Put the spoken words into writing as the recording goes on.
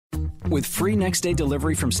With free next-day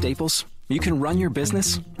delivery from Staples, you can run your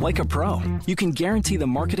business like a pro. You can guarantee the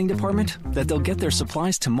marketing department that they'll get their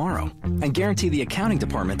supplies tomorrow and guarantee the accounting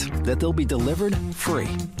department that they'll be delivered free.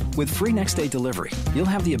 With free next-day delivery, you'll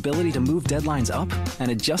have the ability to move deadlines up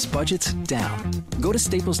and adjust budgets down. Go to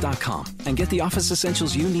staples.com and get the office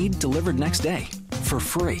essentials you need delivered next day for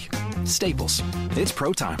free. Staples. It's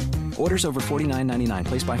pro time. Orders over $49.99.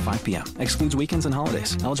 Placed by 5 p.m. Excludes weekends and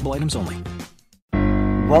holidays. Eligible items only.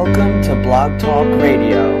 Welcome to Blog Talk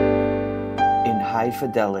Radio in high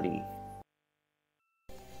fidelity.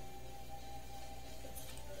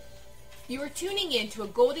 You are tuning in to a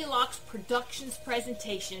Goldilocks Productions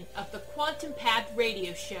presentation of the Quantum Path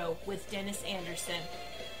Radio Show with Dennis Anderson.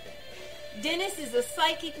 Dennis is a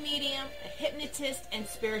psychic medium, a hypnotist, and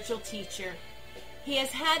spiritual teacher. He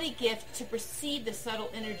has had a gift to perceive the subtle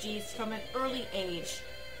energies from an early age,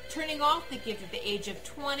 turning off the gift at the age of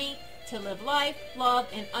 20 to live life, love,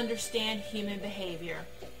 and understand human behavior.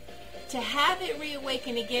 To have it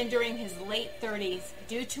reawaken again during his late 30s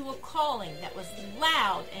due to a calling that was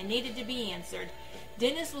loud and needed to be answered,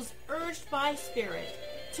 Dennis was urged by Spirit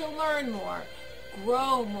to learn more,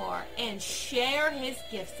 grow more, and share his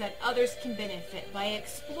gifts that others can benefit by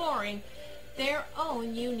exploring their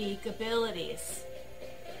own unique abilities.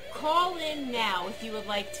 Call in now if you would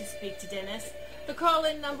like to speak to Dennis. The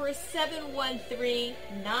call-in number is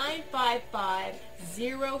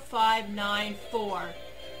 713-955-0594.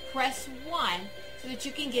 Press 1 so that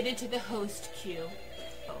you can get into the host queue.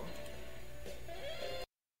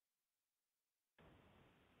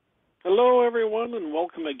 Hello, everyone, and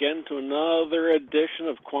welcome again to another edition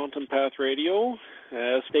of Quantum Path Radio.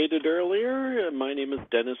 As stated earlier, my name is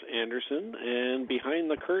Dennis Anderson, and behind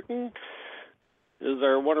the curtain is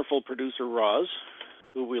our wonderful producer, Roz,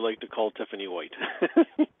 who we like to call Tiffany White.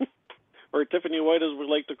 Or Tiffany White, as we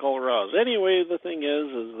like to call Roz. Anyway, the thing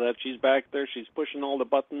is that she's back there. She's pushing all the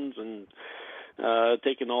buttons and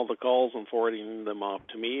taking all the calls and forwarding them off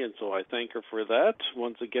to me, and so I thank her for that.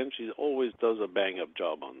 Once again, she always does a bang-up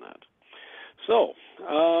job on that. So,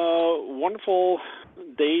 wonderful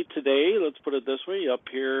day today, let's put it this way, up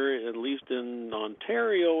here, at least in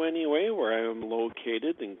Ontario anyway, where I am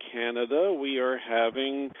located in Canada. We are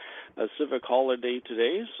having a civic holiday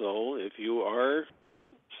today, so if you are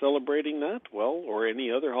celebrating that, well, or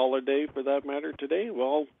any other holiday for that matter today,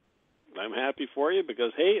 well, I'm happy for you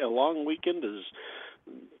because, hey, a long weekend is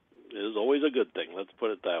always a good thing, let's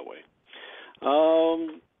put it that way.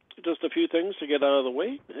 Just a few things to get out of the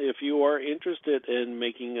way. If you are interested in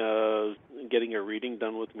getting a reading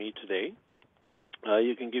done with me today,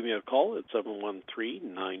 you can give me a call at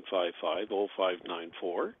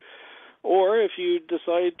 713-955-0594. Or if you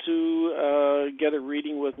decide to get a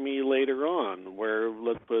reading with me later on, where,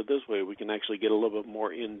 let's put it this way, we can actually get a little bit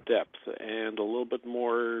more in-depth and a little bit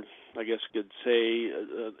more, I guess you could say,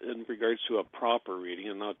 in regards to a proper reading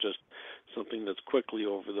and not just something that's quickly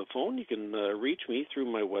over the phone. You can reach me through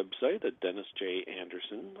my website at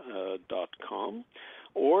dennisjanderson.com,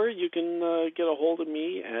 or you can get a hold of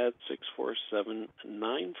me at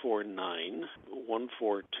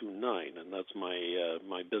 647-949-1429, and that's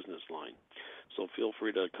my business line. So feel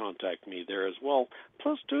free to contact me there as well.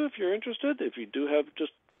 Plus, too, if you're interested, if you do have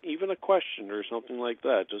just even a question or something like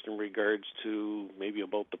that, just in regards to maybe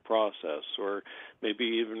about the process or maybe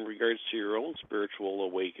even in regards to your own spiritual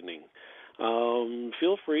awakening,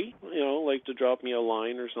 feel free, like to drop me a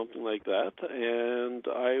line or something like that, and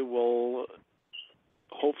I will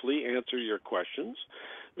hopefully answer your questions.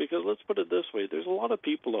 Because let's put it this way, there's a lot of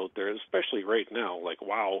people out there, especially right now, like,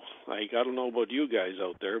 wow, I don't know about you guys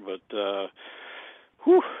out there, but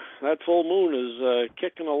that full moon is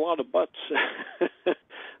kicking a lot of butts.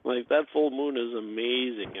 Like, that full moon is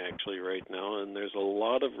amazing, actually, right now, and there's a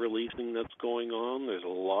lot of releasing that's going on. There's a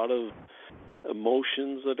lot of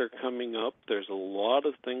emotions that are coming up. There's a lot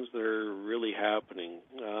of things that are really happening,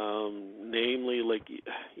 namely, like,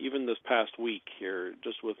 even this past week here,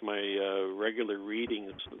 just with my regular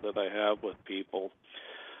readings that I have with people,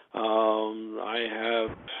 I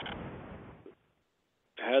have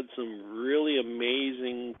had some really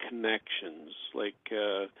amazing connections, like,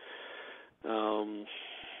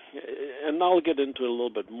 and I'll get into it a little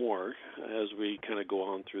bit more as we kind of go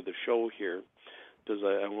on through the show here, because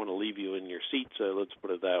I want to leave you in your seats, let's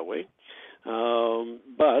put it that way.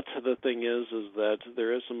 But the thing is that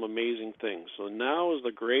there is some amazing things. So now is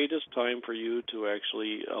the greatest time for you to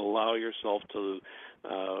actually allow yourself to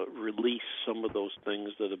release some of those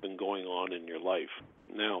things that have been going on in your life.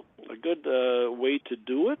 Now, a good way to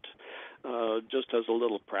do it, just as a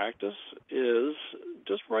little practice, is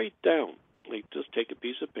just write down. Like, just take a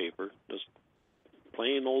piece of paper, just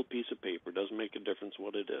plain old piece of paper. Doesn't make a difference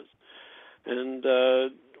what it is. And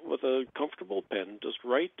with a comfortable pen, just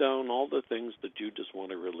write down all the things that you just want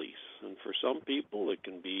to release. And for some people, it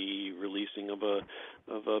can be releasing of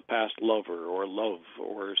a past lover or love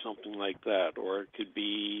or something like that, or it could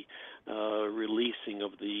be releasing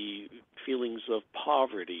of the feelings of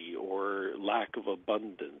poverty or lack of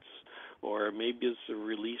abundance, or maybe it's a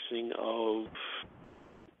releasing of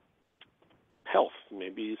health,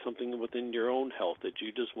 maybe something within your own health that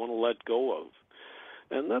you just want to let go of.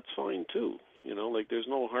 And that's fine too, like there's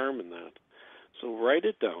no harm in that. So write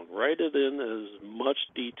it down, write it in as much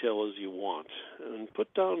detail as you want, and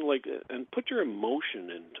put down and put your emotion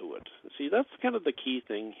into it. See, that's kind of the key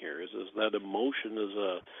thing here is that emotion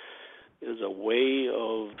is a way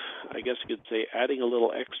of, I guess you could say, adding a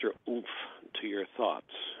little extra oomph to your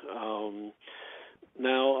thoughts.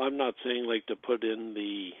 Now, I'm not saying to put in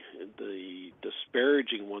the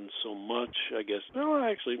disparaging ones so much, I guess. No,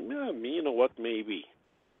 actually, you know what, maybe.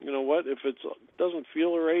 You know what, if it doesn't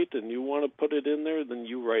feel right and you want to put it in there, then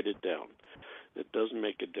you write it down. It doesn't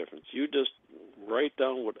make a difference. You just write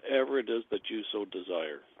down whatever it is that you so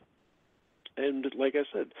desire. And like I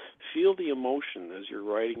said, feel the emotion as you're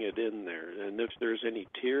writing it in there. And if there's any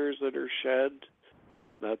tears that are shed,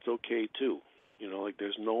 that's okay too.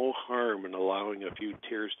 There's no harm in allowing a few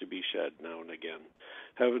tears to be shed now and again.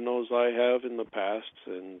 Heaven knows I have in the past,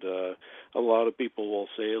 and a lot of people will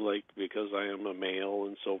say, because I am a male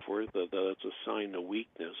and so forth, that it's a sign of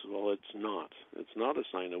weakness. Well, it's not. It's not a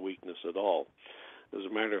sign of weakness at all. As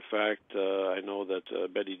a matter of fact, I know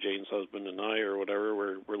that Betty Jane's husband and I, or whatever,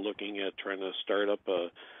 we're looking at trying to start up a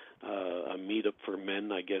meetup for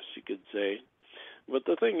men, I guess you could say. But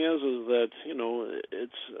the thing is that,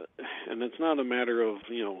 it's not a matter of,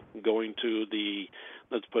 going to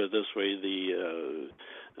let's put it this way,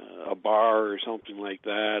 a bar or something like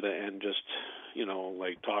that and just,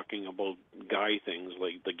 talking about guy things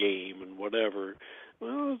like the game and whatever.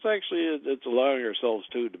 Well, it's allowing ourselves,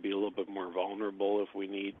 too, to be a little bit more vulnerable if we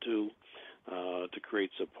need to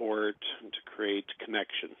create support and to create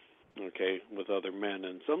connection, with other men.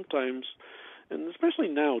 And sometimes, and especially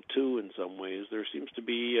now, too, in some ways, there seems to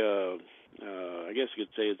be, I guess you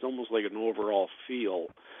could say, it's almost like an overall feel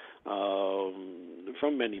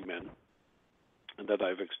from many men that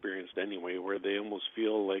I've experienced anyway, where they almost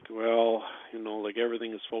feel like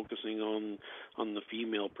everything is focusing on the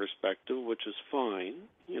female perspective, which is fine,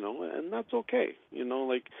 and that's okay.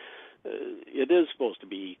 It is supposed to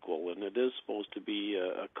be equal, and it is supposed to be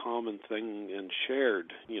a common thing and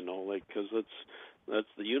shared, because that's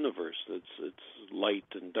the universe. It's light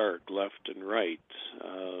and dark, left and right,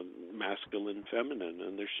 masculine, feminine,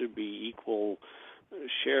 and there should be equal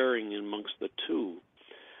sharing amongst the two.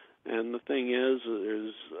 And the thing is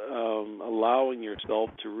allowing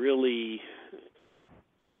yourself to really,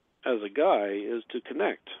 as a guy, is to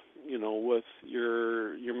connect, with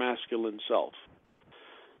your masculine self,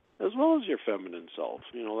 as well as your feminine self.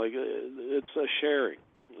 It's a sharing,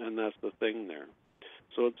 and that's the thing there.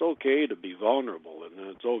 So it's okay to be vulnerable, and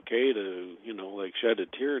it's okay to, shed a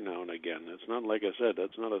tear now and again. It's not, like I said,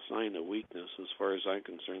 that's not a sign of weakness. As far as I'm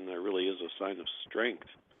concerned, that really is a sign of strength.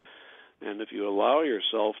 And if you allow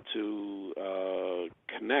yourself to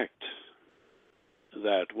connect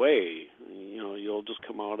that way, you'll just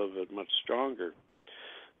come out of it much stronger.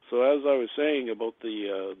 So as I was saying about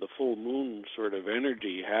the full moon sort of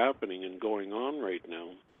energy happening and going on right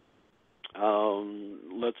now,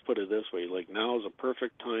 let's put it this way, now is a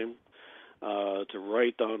perfect time to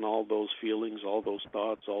write down all those feelings, all those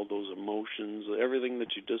thoughts, all those emotions, everything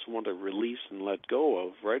that you just want to release and let go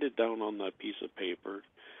of. Write it down on that piece of paper,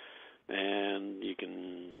 and you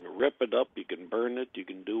can rip it up, you can burn it, you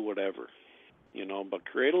can do whatever, but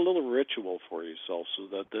create a little ritual for yourself so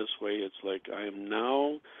that this way it's like, I am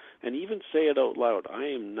now, and even say it out loud, I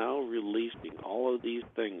am now releasing all of these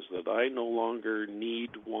things that I no longer need,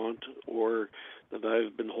 want, or that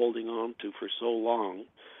I've been holding on to for so long.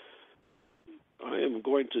 I am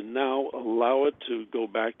going to now allow it to go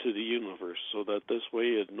back to the universe so that this way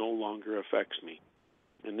it no longer affects me.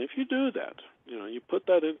 And if you do that, you put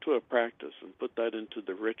that into a practice and put that into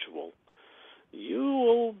the ritual, you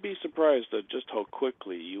will be surprised at just how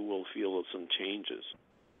quickly you will feel some changes.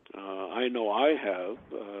 I know I have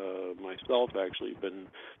myself actually been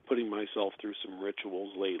putting myself through some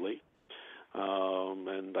rituals lately,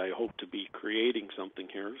 and I hope to be creating something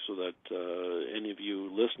here so that any of you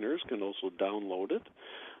listeners can also download it.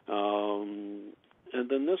 And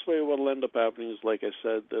then this way what will end up happening is, like I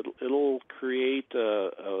said, that it'll create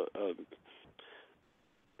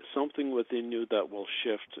something within you that will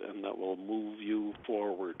shift and that will move you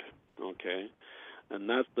forward, okay? And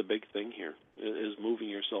that's the big thing here. is moving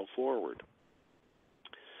yourself forward.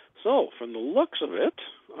 So, from the looks of it,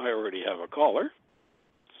 I already have a caller.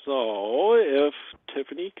 So, if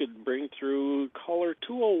Tiffany could bring through caller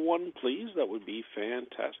 201, please, that would be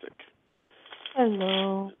fantastic.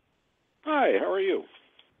 Hello. Hi, how are you?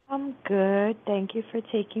 I'm good. Thank you for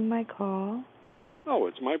taking my call. Oh,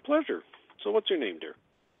 it's my pleasure. So what's your name, dear?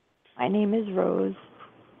 My name is Rose.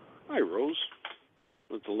 Hi, Rose.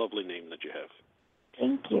 That's a lovely name that you have.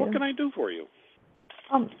 Thank So you. what can I do for you?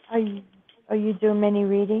 Are you doing many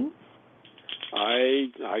readings?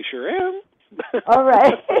 I sure am. All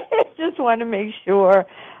right. Just want to make sure.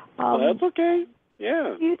 That's okay.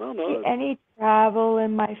 Yeah. Do you see any travel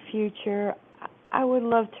in my future? I would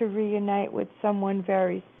love to reunite with someone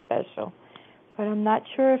very special, but I'm not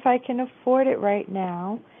sure if I can afford it right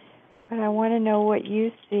now. But I want to know what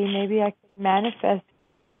you see. Maybe I could manifest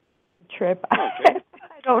a trip. Okay.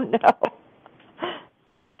 I don't know.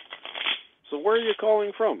 So where are you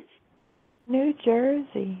calling from? New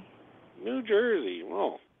Jersey. New Jersey.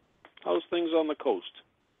 Well, how's things on the coast?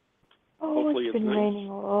 Oh, Hopefully it's been nice. raining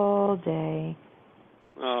all day.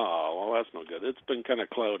 Oh, well, that's no good. It's been kind of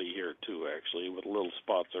cloudy here, too, actually, with little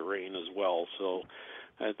spots of rain as well. So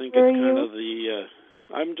I think Where it's kind are of the...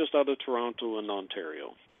 I'm just out of Toronto in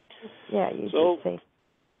Ontario. Yeah, you did say.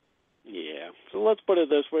 Yeah. So let's put it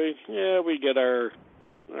this way. Yeah, we get our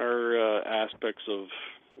aspects of,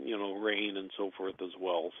 rain and so forth as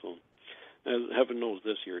well. So as heaven knows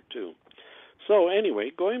this year, too. So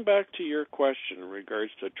anyway, going back to your question in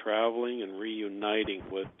regards to traveling and reuniting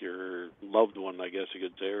with your loved one, I guess you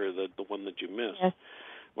could say, or the one that you missed. Yes.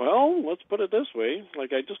 Well, let's put it this way.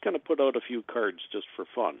 Like, I just kind of put out a few cards just for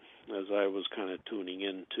fun as I was kind of tuning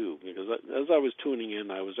in, too. Because as I was tuning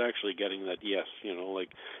in, I was actually getting that yes.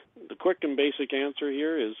 Like, the quick and basic answer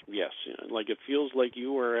here is yes. Like, it feels like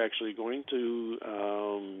you are actually going to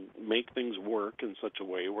make things work in such a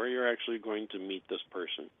way where you're actually going to meet this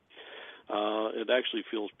person. It actually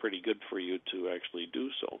feels pretty good for you to actually do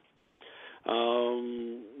so.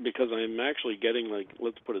 Because I'm actually getting, like,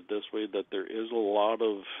 let's put it this way, that there is a lot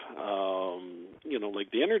of, like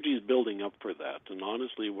the energy is building up for that. And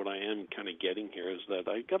honestly, what I am kind of getting here is that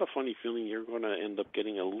I got a funny feeling you're going to end up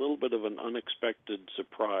getting a little bit of an unexpected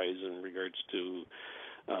surprise in regards to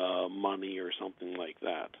money or something like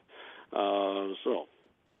that. So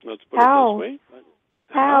let's put it this way.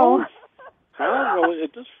 How? Well,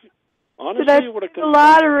 it just... Honestly, Did I what it the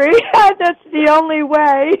lottery? That's the only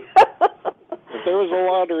way. If there was a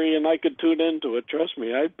lottery and I could tune into it, trust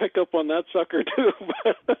me, I'd pick up on that sucker too.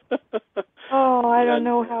 Oh, I don't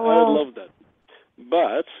know how else. I would love that.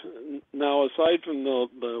 But now, aside from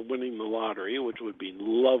the winning the lottery, which would be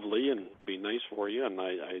lovely and be nice for you, and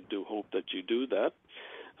I do hope that you do that.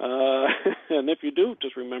 And if you do,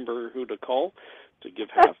 just remember who to call to give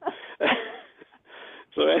half.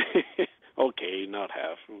 So. Okay, not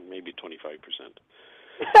half, maybe 25%.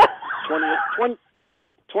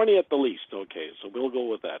 20 at the least, okay, so we'll go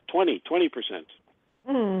with that. 20%.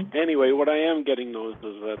 Anyway, what I am getting, though, is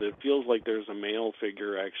that it feels like there's a male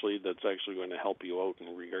figure, actually, that's actually going to help you out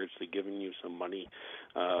in regards to giving you some money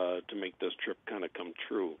to make this trip kind of come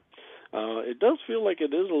true. It does feel like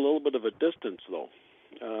it is a little bit of a distance, though.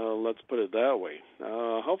 Let's put it that way.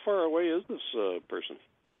 How far away is this person?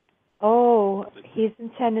 Oh, he's in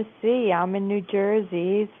Tennessee. I'm in New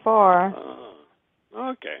Jersey. He's far.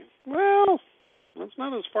 Okay. Well, that's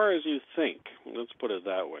not as far as you think. Let's put it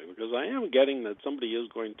that way, because I am getting that somebody is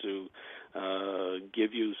going to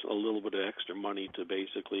give you a little bit of extra money to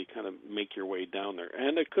basically kind of make your way down there.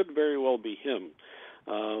 And it could very well be him.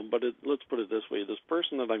 But let's put it this way. This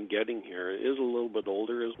person that I'm getting here is a little bit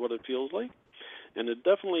older is what it feels like. And it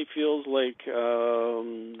definitely feels like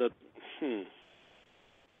that...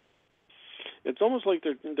 It's almost like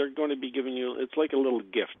they're going to be giving you, it's like a little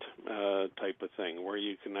gift type of thing where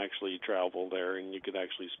you can actually travel there and you could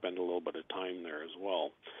actually spend a little bit of time there as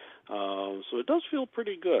well. So it does feel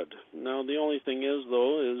pretty good. Now, the only thing is,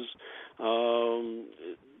 though, is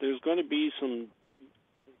there's going to be some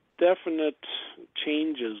definite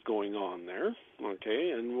changes going on there,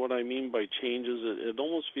 okay? And what I mean by changes, it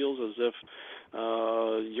almost feels as if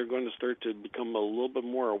you're going to start to become a little bit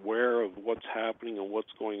more aware of what's happening and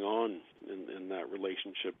what's going on in that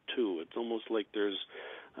relationship, too. It's almost like there's,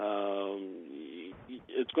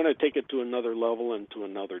 it's going to take it to another level and to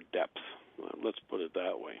another depth. Let's put it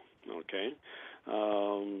that way, okay?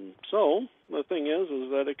 So the thing is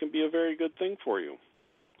that it can be a very good thing for you.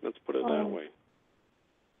 Let's put it that way.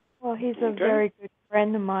 Well, he's a very good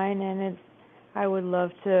friend of mine, and I would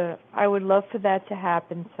love for that to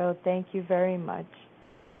happen. So thank you very much.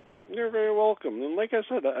 You're very welcome. And like I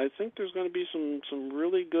said, I think there's going to be some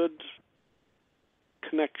really good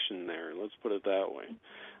connection there. Let's put it that way.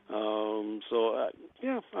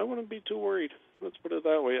 I wouldn't be too worried. Let's put it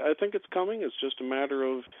that way. I think it's coming. It's just a matter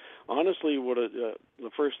of, honestly, the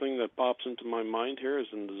first thing that pops into my mind here is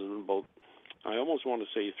in about, I almost want to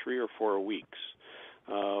say 3 or 4 weeks,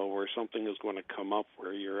 where something is going to come up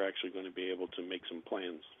where you're actually going to be able to make some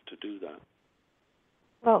plans to do that.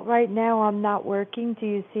 Well, right now I'm not working. Do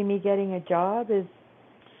you see me getting a job?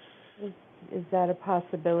 Is that a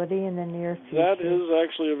possibility in the near future? That is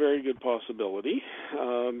actually a very good possibility,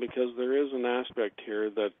 because there is an aspect here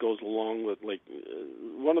that goes along with, like,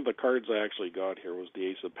 one of the cards I actually got here was the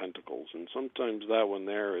Ace of Pentacles, and sometimes that one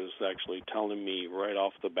there is actually telling me right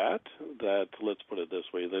off the bat that, let's put it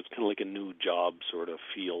this way, that's kind of like a new job sort of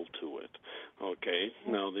feel to it. Okay,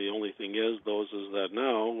 now the only thing is that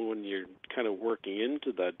now when you're kind of working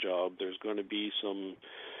into that job, there's going to be some,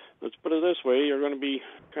 let's put it this way, you're going to be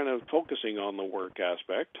kind of focusing on the work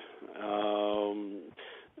aspect.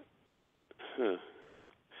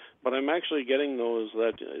 But I'm actually getting those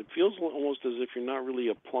that it feels almost as if you're not really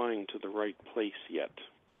applying to the right place yet.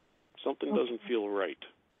 Something doesn't feel right.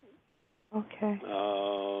 Okay.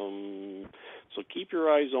 So keep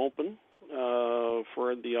your eyes open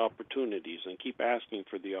for the opportunities and keep asking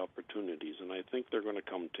for the opportunities, and I think they're going to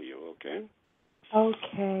come to you, okay?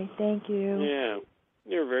 Okay, thank you. Yeah.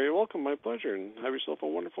 You're very welcome. My pleasure. And have yourself a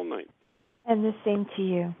wonderful night. And the same to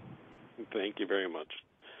you. Thank you very much.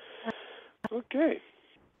 Okay.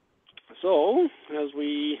 So, as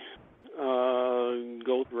we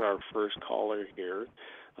go through our first caller here,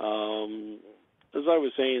 as I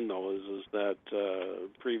was saying, though, is that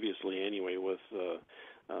previously anyway, with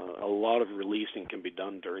a lot of releasing can be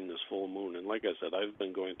done during this full moon. And like I said, I've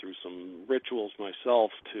been going through some rituals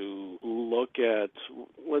myself to look at,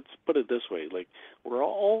 let's put it this way, like we're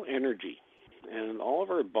all energy. And all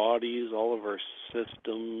of our bodies, all of our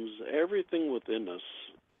systems, everything within us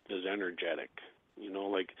is energetic. You know,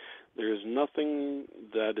 like there's nothing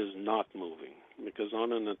that is not moving. Because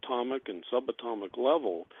on an atomic and subatomic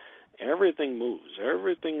level, everything moves.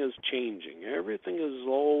 Everything is changing. Everything is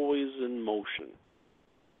always in motion.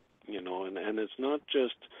 You know, and it's not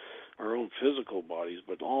just our own physical bodies,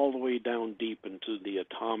 but all the way down deep into the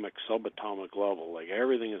atomic, subatomic level. Like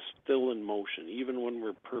everything is still in motion, even when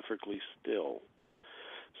we're perfectly still.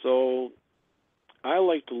 So I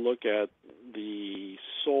like to look at the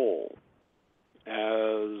soul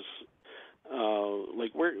as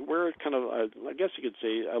like we're kind of, I guess you could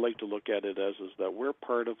say, I like to look at it as is that we're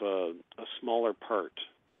part of a smaller part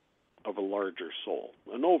of a larger soul,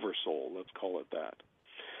 an oversoul, let's call it that.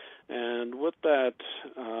 And with that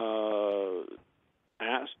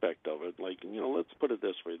aspect of it, like, you know, let's put it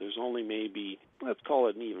this way, there's only maybe, let's call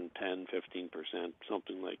it even 10, 15%,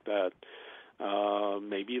 something like that,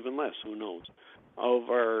 maybe even less, who knows, of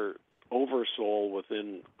our oversoul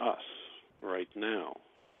within us right now.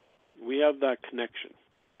 We have that connection.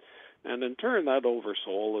 And in turn, that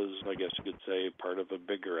oversoul is, I guess you could say, part of a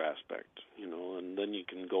bigger aspect, you know, and then you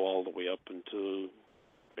can go all the way up into,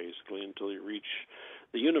 basically, until you reach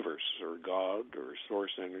the universe or God or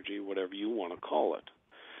source energy, whatever you want to call it.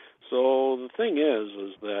 So the thing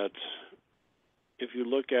is that if you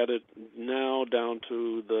look at it now down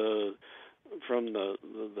to from the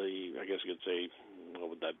I guess you could say, what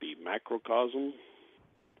would that be, macrocosm?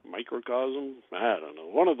 Microcosm? I don't know.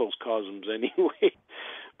 One of those cosms anyway.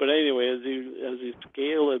 But anyway, as you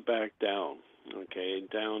scale it back down, okay,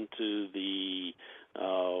 down to the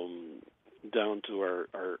down to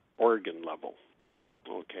our organ level.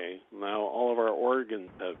 Okay, now all of our organs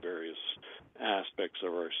have various aspects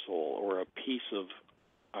of our soul, or a piece of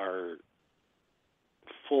our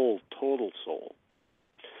full, total soul.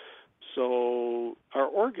 So our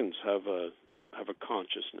organs have a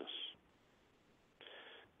consciousness,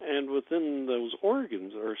 and within those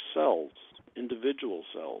organs are cells, individual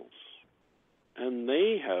cells, and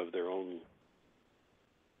they have their own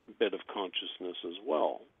bit of consciousness as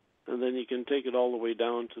well. And then you can take it all the way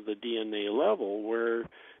down to the DNA level, where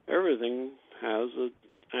everything has an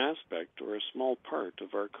aspect or a small part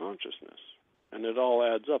of our consciousness. And it all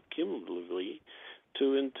adds up cumulatively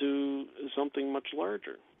into something much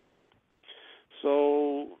larger.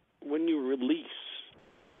 So when you release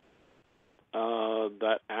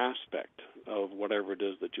that aspect of whatever it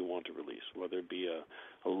is that you want to release, whether it be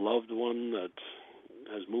a loved one that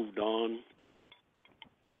has moved on,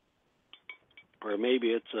 or maybe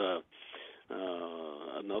it's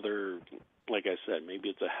another, like I said, maybe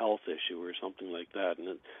it's a health issue or something like that.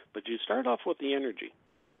 But you start off with the energy,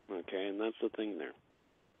 okay, and that's the thing there.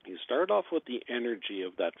 You start off with the energy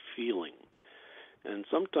of that feeling, and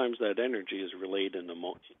sometimes that energy is relayed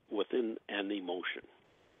within an emotion.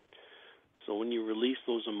 So when you release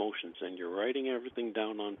those emotions and you're writing everything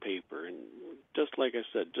down on paper, and just like I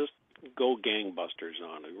said, just go gangbusters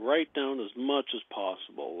on it. Write down as much as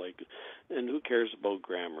possible. And who cares about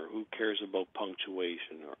grammar? Who cares about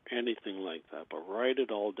punctuation or anything like that? But write it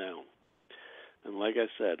all down. And like I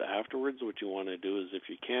said, afterwards, what you want to do is, if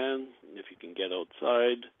you can get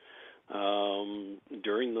outside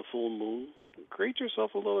during the full moon, create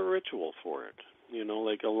yourself a little ritual for it.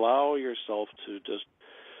 Allow yourself to just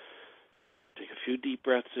take a few deep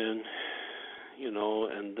breaths in,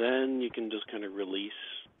 and then you can just kind of release.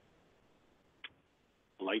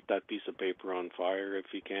 Light that piece of paper on fire if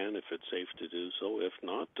you can, if it's safe to do so. If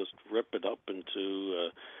not, just rip it up into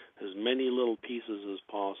as many little pieces as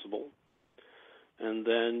possible. And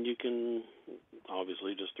then you can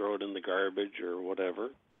obviously just throw it in the garbage or whatever.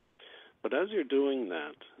 But as you're doing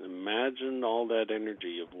that, imagine all that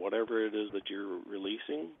energy of whatever it is that you're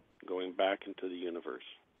releasing going back into the universe.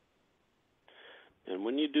 And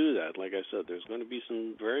when you do that, like I said, there's going to be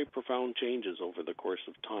some very profound changes over the course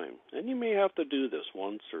of time. And you may have to do this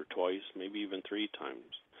once or twice, maybe even 3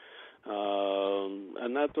 times.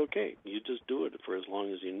 And that's okay. You just do it for as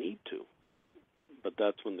long as you need to. But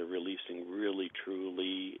that's when the releasing really,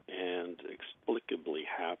 truly, and explicably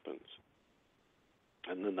happens.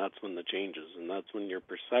 And then that's when the changes, and that's when your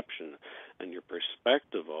perception and your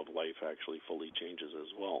perspective of life actually fully changes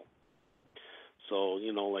as well. So,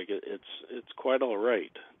 it's quite all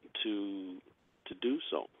right to do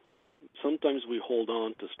so. Sometimes we hold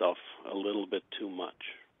on to stuff a little bit too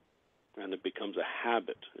much, and it becomes a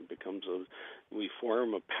habit. We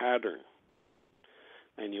form a pattern,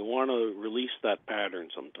 and you want to release that pattern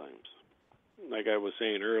sometimes. Like I was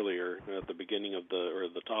saying earlier at the beginning of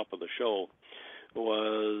the top of the show,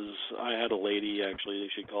 I had a lady, actually,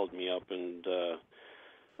 she called me up, and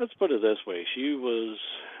let's put it this way. She was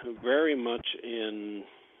very much in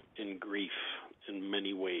grief in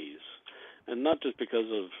many ways. And not just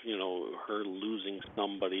because of, her losing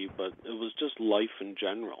somebody, but it was just life in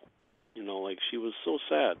general. She was so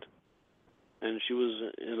sad. And she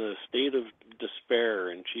was in a state of despair,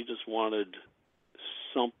 and she just wanted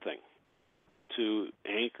something to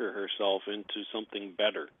anchor herself into something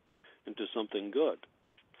better, into something good.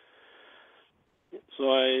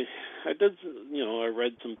 So I did, I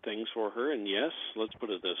read some things for her, and yes, let's put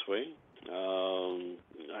it this way,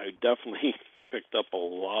 I definitely picked up a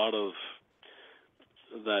lot of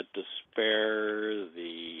that despair,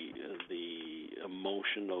 the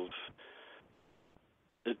emotion of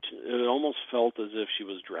it. It almost felt as if she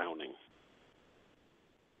was drowning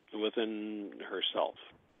within herself.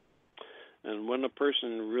 And when a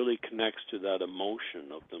person really connects to that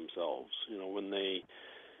emotion of themselves,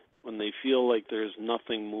 when they feel like there's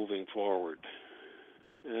nothing moving forward.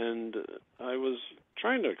 And I was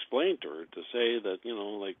trying to explain to her, to say that,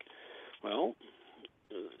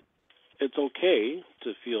 it's okay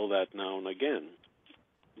to feel that now and again,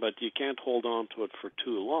 but you can't hold on to it for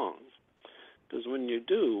too long. Because when you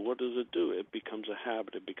do, what does it do? It becomes a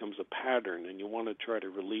habit, it becomes a pattern, and you want to try to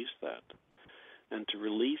release that. And to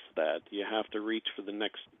release that, you have to reach for the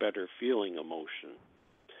next better feeling emotion.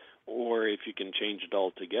 Or if you can change it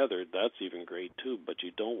altogether, that's even great too, but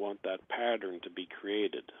you don't want that pattern to be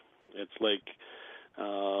created. It's like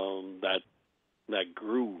that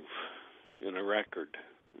groove in a record.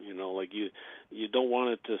 You don't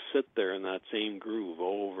want it to sit there in that same groove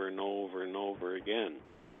over and over and over again.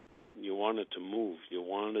 You want it to move. You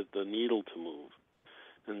want the needle to move.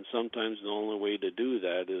 And sometimes the only way to do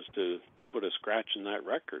that is to put a scratch in that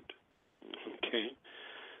record. Okay?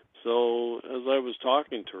 So as I was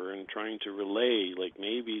talking to her and trying to relay,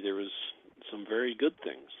 maybe there was some very good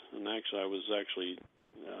things. And actually, I was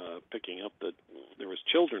picking up that there was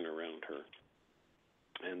children around her.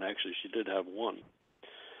 And actually, she did have one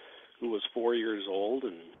who was 4 years old.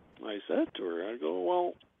 And I said to her, I go,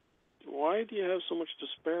 well, why do you have so much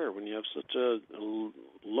despair when you have such a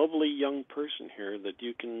lovely young person here that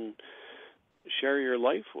you can share your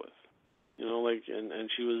life with? And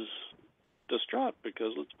she was distraught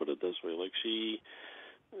because, let's put it this way,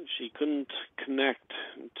 she couldn't connect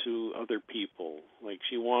to other people.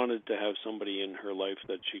 She wanted to have somebody in her life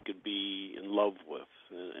that she could be in love with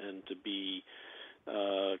and to be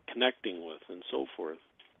connecting with and so forth.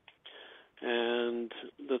 And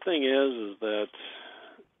the thing is that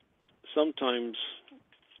sometimes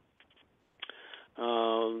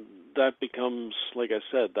that becomes, like I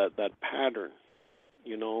said, that pattern,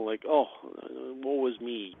 woe is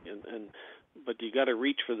me, but you got to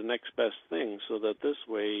reach for the next best thing so that this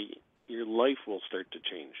way your life will start to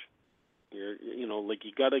change.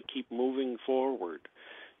 You got to keep moving forward.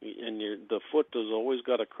 and the foot has always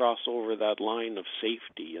got to cross over that line of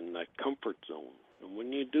safety and that comfort zone. And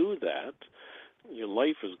when you do that, your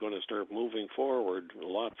life is going to start moving forward a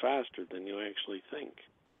lot faster than you actually think.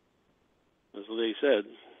 As they said,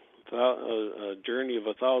 a journey of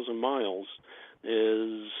 1,000 miles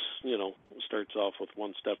is, starts off with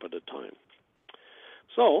one step at a time.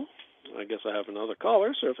 So, I guess I have another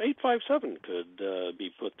caller. So if 857 could be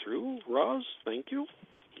put through, Roz, thank you.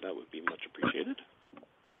 That would be much appreciated.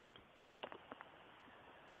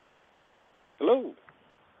 Hello.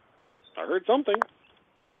 I heard something.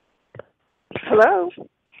 Hello.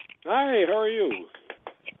 Hi, how are you?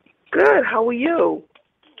 Good. How are you?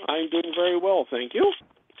 I'm doing very well, thank you.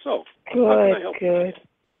 So, good, how can I help you? Good.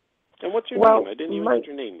 And what's your name? I didn't even get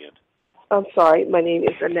your name yet. I'm sorry. My name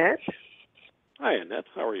is Annette. Hi, Annette.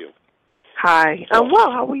 How are you? Hi. I'm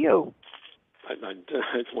well. How are you?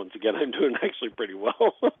 Once again, I'm doing actually pretty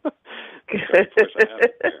well. Of course I have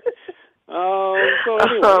it there. So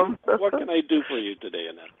anyway, what can I do for you today,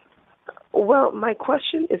 Annette? Well, my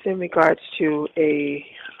question is in regards to a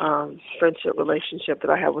friendship relationship that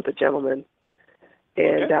I have with a gentleman.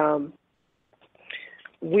 And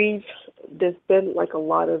there's been like a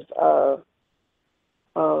lot of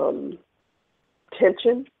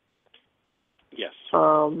tension. Yes.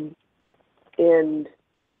 And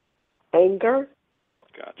anger.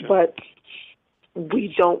 Gotcha. But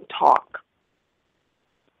we don't talk.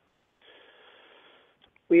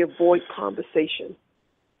 We avoid conversation.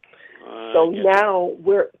 So now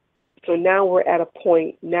we're at a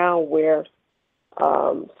point now where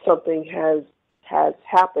something has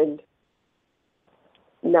happened.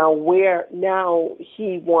 Now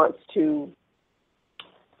he wants to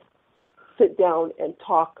sit down and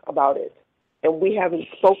talk about it, and we haven't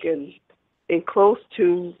spoken in close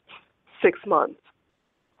to 6 months,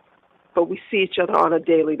 but we see each other on a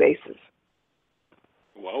daily basis.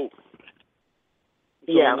 Whoa.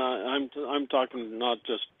 So yeah. I'm talking not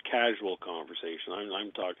just casual conversation.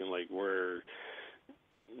 I'm talking like where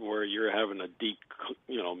you're having a deep,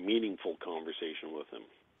 meaningful conversation with him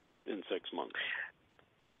in 6 months.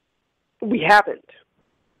 We haven't.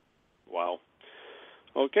 Wow.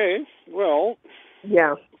 Okay. Well.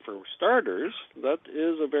 Yeah. For starters, that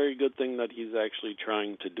is a very good thing that he's actually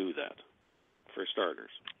trying to do that. For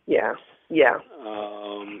starters. Yeah. Yeah.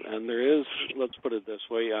 And there is, let's put it this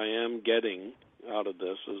way, I am getting out of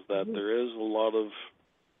this is that there is a lot of,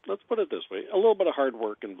 let's put it this way, a little bit of hard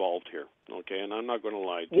work involved here, okay? And I'm not going to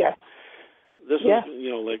lie to you. This is,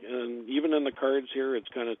 and even in the cards here, it's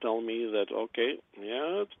kind of telling me that, okay,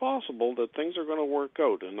 yeah, it's possible that things are going to work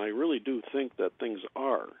out, and I really do think that things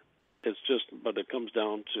are. It's just, but it comes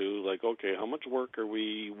down to, like, okay, how much work are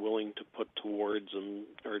we willing to put towards them,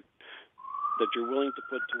 or that you're willing to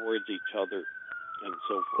put towards each other, and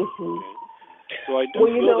so forth, okay? So I do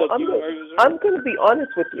feel that I'm going to be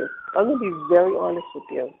honest with you. I'm going to be very honest with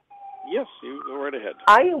you. Yes, you go right ahead.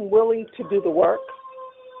 I am willing to do the work.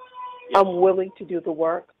 Yes. I'm willing to do the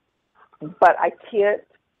work, but I can't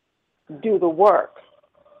do the work.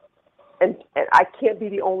 And I can't be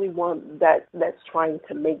the only one that's trying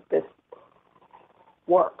to make this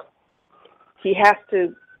work. He has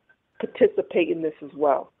to participate in this as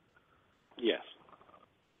well. Yes.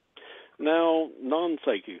 Now,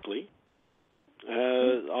 non-psychically,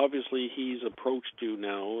 obviously he's approached you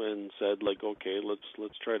now and said, like, okay,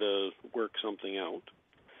 let's try to work something out,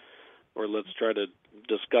 or let's try to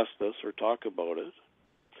discuss this or talk about it.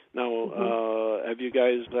 Now, have you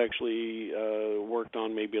guys actually worked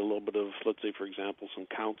on maybe a little bit of, let's say, for example, some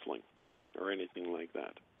counseling or anything like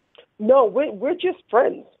that? No, we're just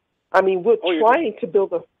friends. I mean, we're trying to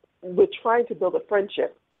build a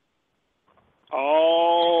friendship.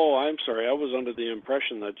 Oh, I'm sorry. I was under the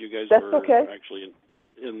impression that you guys were actually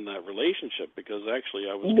in that relationship, because actually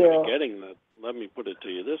I was kind of getting that. Let me put it to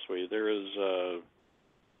you this way. There is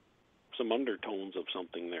some undertones of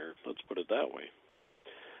something there. Let's put it that way.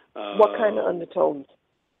 What kind of undertones?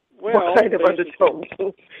 Well, what kind of undertones?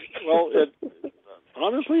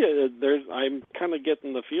 Honestly, I'm kind of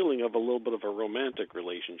getting the feeling of a little bit of a romantic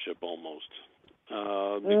relationship almost.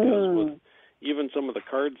 Because with even some of the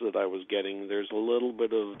cards that I was getting, there's a little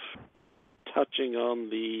bit of touching on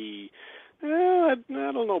the, I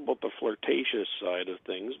don't know about the flirtatious side of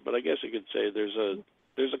things, but I guess you could say there's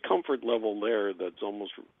a comfort level there that's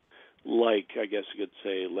almost like, I guess you could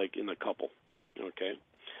say, like in a couple, okay?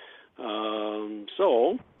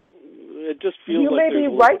 So it just feels you like may be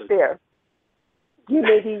right there. You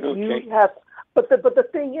may be you have, but the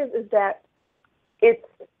thing is that it's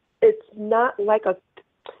not like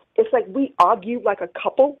it's like we argue like a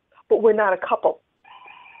couple, but we're not a couple.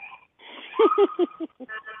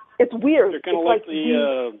 It's weird. They're kind of it's like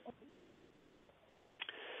the.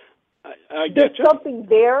 I get there's you. something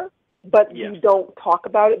there, but Yes. we don't talk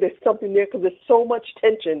about it. There's something there because there's so much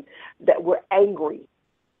tension that we're angry,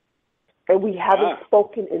 and we haven't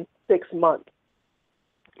spoken in 6 months.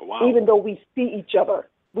 Wow. Even though we see each other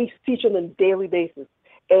on a daily basis,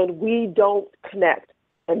 and we don't connect,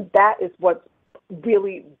 and that is what's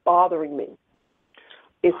really bothering me.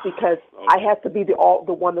 It's because I have to be the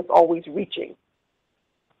one that's always reaching,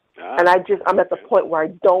 and I'm at the point where I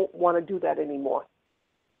don't want to do that anymore.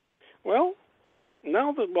 Well,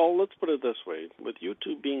 let's put it this way: with you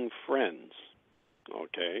two being friends,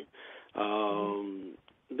 okay,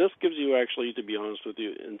 this gives you actually, to be honest with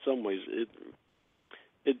you, in some ways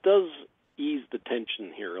it does ease the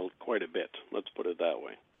tension here quite a bit. Let's put it that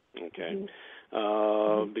way, okay?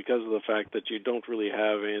 Because of the fact that you don't really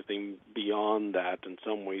have anything beyond that in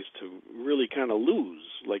some ways to really kind of lose,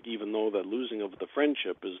 like even though that losing of the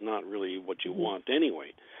friendship is not really what you want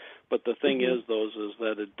anyway. But the thing is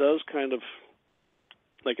that it does kind of,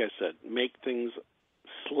 like I said, make things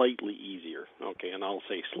slightly easier, okay? And I'll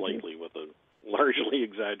say slightly with a largely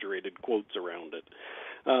exaggerated quotes around it.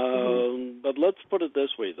 But let's put it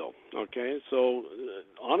this way, though, okay? So,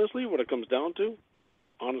 honestly, what it comes down to,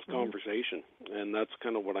 honest conversation, and that's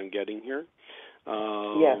kind of what I'm getting here.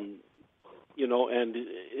 You know, and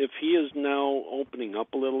if he is now opening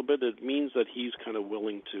up a little bit, it means that he's kind of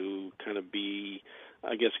willing to kind of be,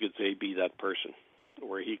 I guess you could say, be that person,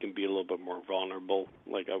 where he can be a little bit more vulnerable,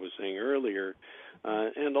 like I was saying earlier,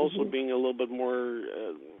 and also being a little bit more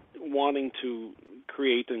wanting to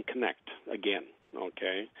create and connect again,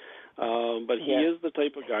 okay? But he is the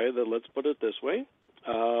type of guy that, let's put it this way,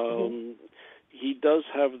 he does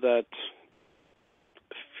have that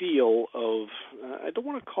feel of, I don't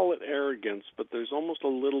want to call it arrogance, but there's almost a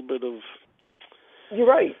little bit of... You're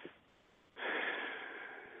right.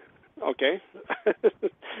 Okay.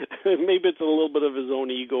 Maybe it's a little bit of his own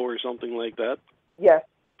ego or something like that. Yes.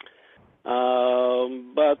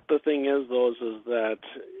 But the thing is, though, is that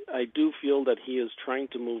I do feel that he is trying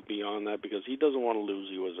to move beyond that because he doesn't want to lose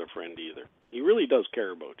you as a friend either. He really does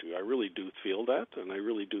care about you. I really do feel that, and I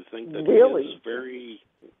really do think that he is very...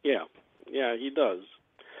 Yeah, he does.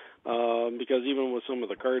 Because even with some of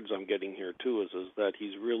the cards I'm getting here, too, is that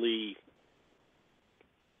he's really...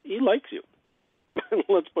 He likes you.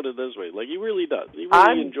 Let's put it this way. Like, he really does. He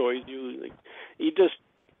really enjoys you. Like,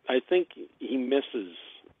 I think he misses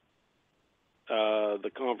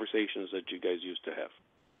the conversations that you guys used to have.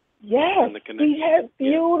 Yes, we had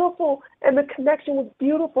beautiful, and the connection was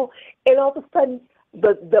beautiful. And all of a sudden,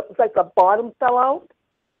 it's like the bottom fell out,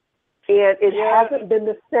 and it hasn't been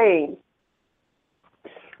the same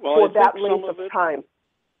for that length of time.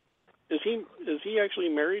 Is he actually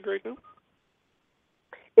married right now?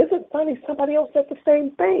 Isn't funny? Somebody else said the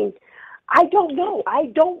same thing. I don't know. I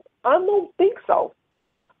don't think so.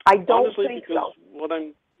 I don't honestly, think because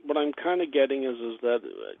so. What I'm kind of getting is that,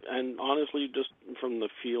 and honestly, just from the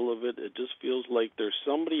feel of it, it just feels like there's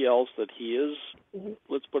somebody else that he is,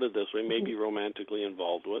 let's put it this way, maybe romantically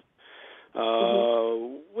involved with,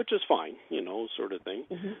 which is fine, you know, sort of thing.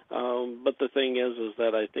 But the thing is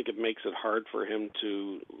that I think it makes it hard for him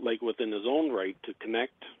to, like within his own right, to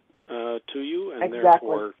connect to you and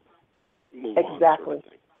therefore move on, sort of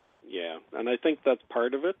thing. Yeah, and I think that's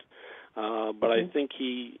part of it. But I think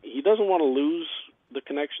he doesn't want to lose the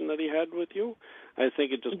connection that he had with you. I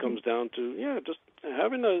think it just comes down to, just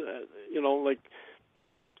having like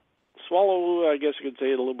swallow, I guess you could say,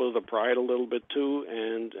 a little bit of the pride a little bit too,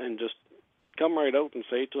 and just come right out and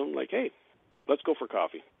say to him, like, hey, let's go for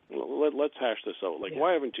coffee. Let's hash this out. Like,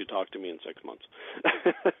 why haven't you talked to me in 6 months?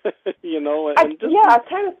 You know? And I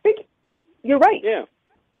kind of think you're right.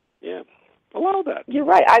 Yeah. Allow that. You're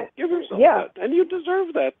right. Give yourself that. And you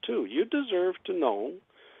deserve that, too. You deserve to know,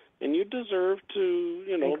 and you deserve to,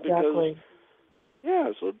 because...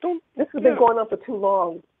 Yeah, so don't... This has been going on for too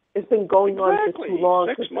long. It's been going on for too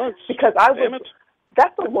long. 6 months. Because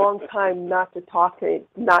that's a long time not to talk to,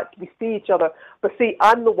 not to see each other. But see,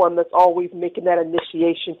 I'm the one that's always making that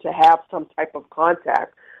initiation to have some type of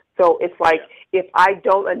contact. So it's like, if I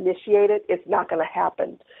don't initiate it, it's not going to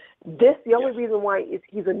happen. The only reason why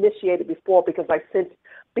he's initiated before, because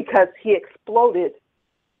he exploded,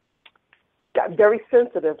 got very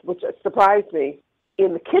sensitive, which surprised me,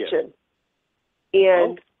 in the kitchen.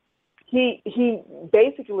 And he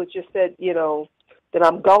basically just said, that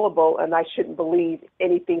I'm gullible and I shouldn't believe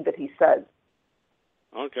anything that he says.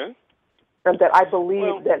 Okay. And that I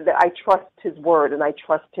believe that I trust his word and I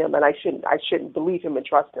trust him and I shouldn't believe him and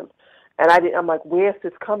trust him. And I'm like, where's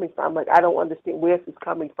this coming from? I'm like, I don't understand. Where's this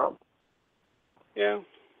coming from? Yeah.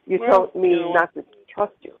 You told me not to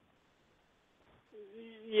trust you.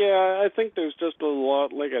 Yeah, I think there's just a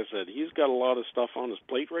lot, like I said, he's got a lot of stuff on his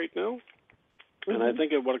plate right now. Mm-hmm. And I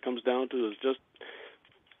think what it comes down to is just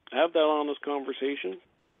have that honest conversation,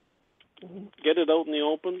 get it out in the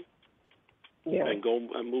open, and go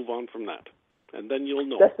and move on from that. And then you'll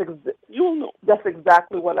know. You'll know. That's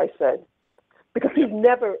exactly what I said. Because he's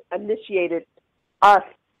never initiated us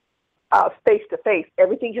face-to-face.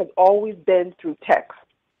 Everything has always been through text.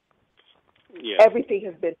 Yeah. Everything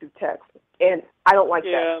has been through text. And I don't like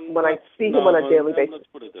that when I see him on a daily basis. Let's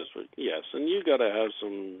put it this way. Yes, and you got to have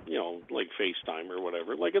some, like FaceTime or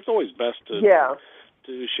whatever. Like, it's always best to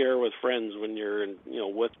share with friends when you're,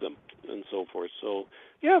 with them and so forth. So,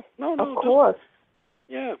 of course.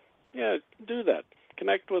 Do that.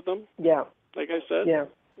 Connect with them. Yeah. Like I said. Yeah.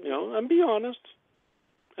 And be honest.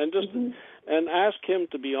 And just and ask him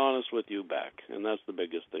to be honest with you back. And that's the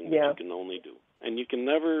biggest thing that you can only do. And you can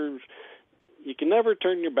never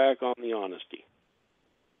turn your back on the honesty.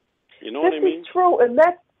 You know what I mean? This is true, and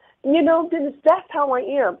that's Dennis, that's how I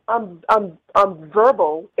am. I'm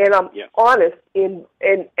verbal and I'm honest, and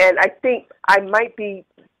I think I might be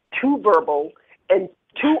too verbal and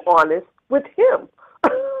too honest with him.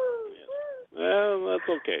 Well, that's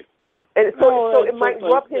okay. And so it might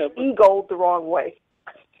rub his ego the wrong way.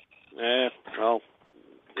 Well,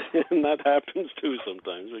 and that happens too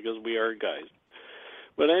sometimes because we are guys.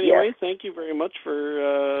 But anyway, thank you very much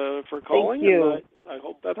for calling. Thank you. And I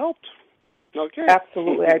hope that helped. Okay.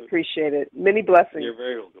 Absolutely, I appreciate it. Many blessings. You're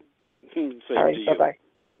very welcome. Same All right, to you. Bye-bye.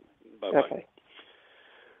 Bye-bye. Okay.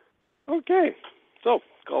 Okay, so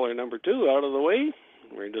caller number 2 out of the way.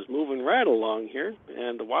 We're just moving right along here.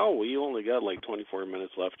 And wow, we only got like 24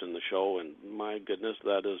 minutes left in the show, and my goodness,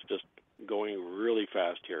 that is just going really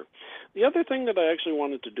fast here. The other thing that I actually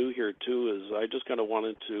wanted to do here too is I just kind of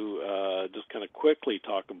wanted to just kind of quickly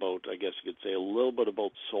talk about, I guess you could say, a little bit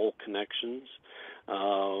about soul connections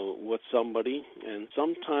with somebody. And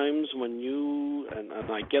sometimes when you,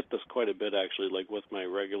 and I get this quite a bit actually, like with my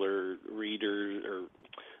regular readers or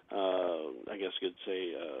I guess you could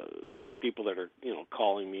say people that are,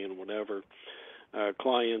 calling me and whatever,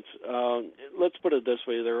 clients, let's put it this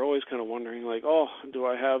way, they're always kind of wondering, like, oh, do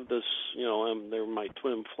I have this, they're my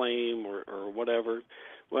twin flame or whatever.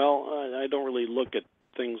 Well, I don't really look at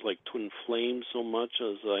things like twin flames so much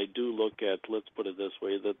as I do look at, let's put it this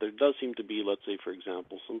way, that there does seem to be, let's say, for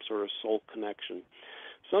example, some sort of soul connection.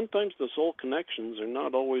 Sometimes the soul connections are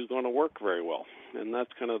not always going to work very well, and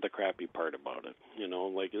that's kind of the crappy part about it,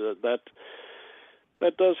 like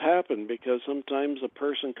that does happen because sometimes a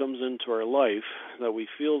person comes into our life that we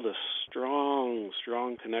feel this strong,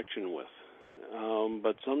 strong connection with.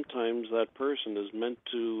 But sometimes that person is meant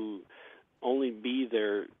to only be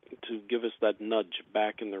there to give us that nudge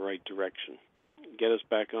back in the right direction, get us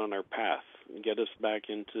back on our path, get us back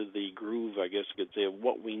into the groove, I guess you could say, of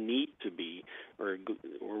what we need to be or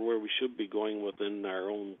where we should be going within our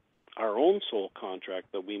own soul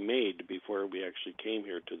contract that we made before we actually came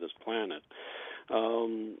here to this planet.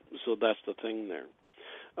 So that's the thing there.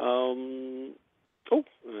 And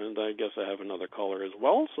I guess I have another caller as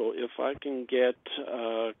well. So if I can get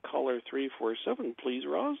caller 347, please,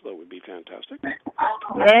 Roz, that would be fantastic.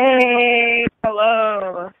 Hey,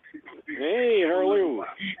 hello. Hey, how are you?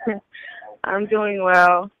 I'm doing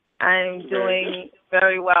well. I'm doing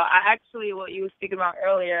very well. I actually, what you were speaking about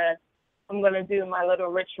earlier, I'm going to do my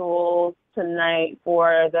little ritual tonight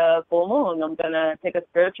for the full moon. I'm going to take a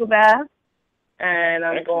spiritual bath. And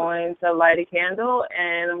I'm going to light a candle,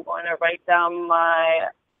 and I'm going to write down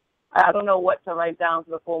I don't know what to write down for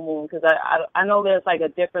the full moon, because I know there's like a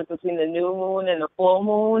difference between the new moon and the full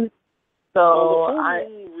moon. So the full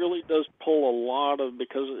moon really does pull a lot of,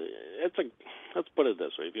 because let's put it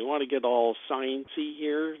this way, if you want to get all sciencey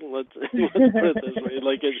here, let's put it this way,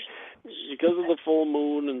 like because of the full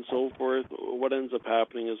moon and so forth, what ends up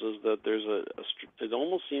happening is that there's it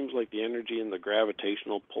almost seems like the energy and the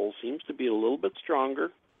gravitational pull seems to be a little bit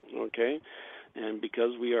stronger, okay? And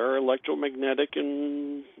because we are electromagnetic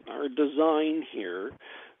in our design here,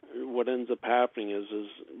 what ends up happening is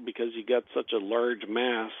because you got such a large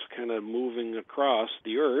mass kind of moving across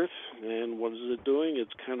the Earth, and what is it doing?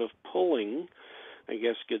 It's kind of pulling, I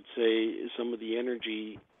guess you could say, some of the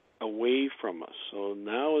energy away from us. So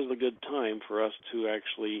now is a good time for us to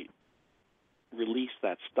actually release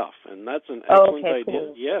that stuff, and that's an excellent idea.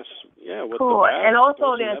 Cool. Yes, yeah. Cool. And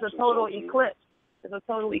also there's a total eclipse. There's a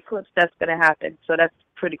total eclipse that's going to happen, so that's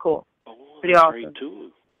pretty cool. Oh, pretty that's awesome. Great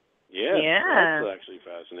too. Yeah, that's actually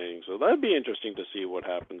fascinating. So that'd be interesting to see what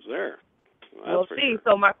happens there. We'll see. Sure.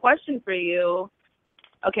 So my question for you,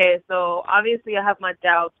 okay, so obviously I have my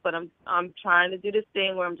doubts, but I'm trying to do this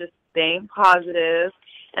thing where I'm just staying positive,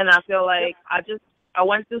 and I feel like I just I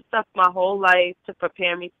went through stuff my whole life to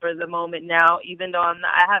prepare me for the moment now, even though I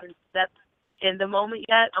haven't stepped in the moment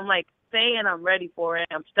yet. I'm like saying I'm ready for it.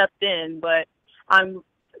 I'm stepped in, but I'm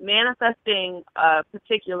manifesting a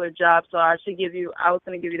particular job. So I was going to give you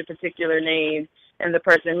the particular name and the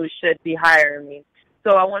person who should be hiring me.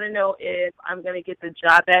 So I want to know if I'm going to get the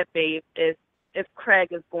job at BAPE, if Craig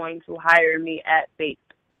is going to hire me at BAPE.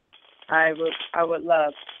 I would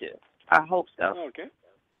love to. I hope so. Okay.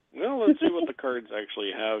 Well, let's see what the cards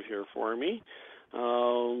actually have here for me.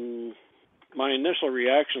 My initial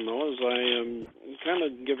reaction, though, as I am kind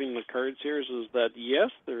of giving the cards here, is that, yes,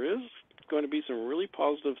 there is going to be some really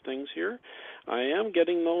positive things here. I am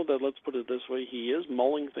getting, though, that, let's put it this way, he is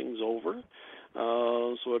mulling things over.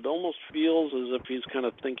 So it almost feels as if he's kind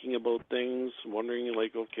of thinking about things, wondering,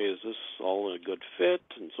 like, okay, is this all a good fit,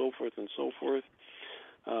 and so forth and so forth.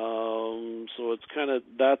 So it's kind of,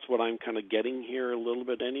 that's what I'm kind of getting here a little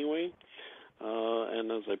bit anyway.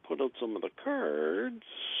 And as I put out some of the cards,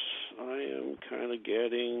 I am kind of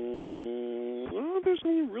getting, well, there's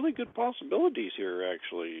some really good possibilities here,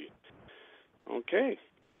 actually. Okay.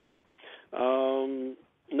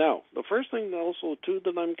 Now, the first thing also, too,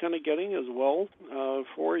 that I'm kind of getting as well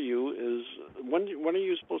for you is, when are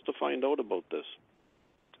you supposed to find out about this?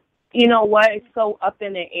 You know what? It's so up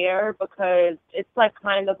in the air because it's like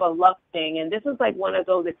kind of a luck thing. And this is like one of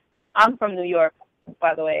those, I'm from New York,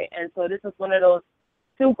 by the way, and so this is one of those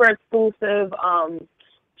super exclusive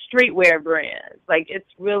streetwear brands. Like,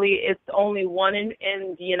 it's only one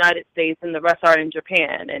in the United States, and the rest are in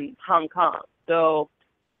Japan and Hong Kong. So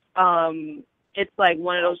it's like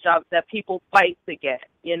one of those jobs that people fight to get,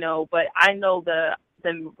 you know. But I know the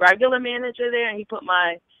regular manager there, and he put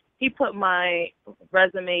my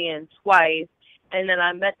resume in twice, and then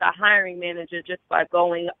I met the hiring manager just by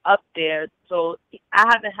going up there. So I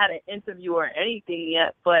haven't had an interview or anything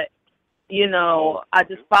yet, but, you know, I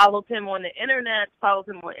just followed him on the internet, followed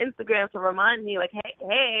him on Instagram to remind me, like,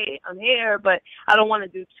 hey, I'm here, but I don't want to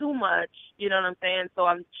do too much, you know what I'm saying? So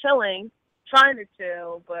I'm chilling, trying to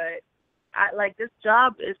chill, but this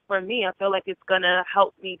job is for me. I feel like it's going to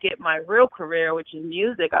help me get my real career, which is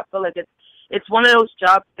music. I feel like it's one of those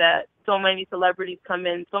jobs that so many celebrities come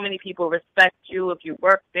in, so many people respect you if you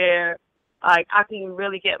work there. Like, I can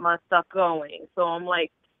really get my stuff going. So I'm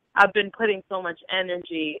like, I've been putting so much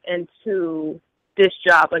energy into this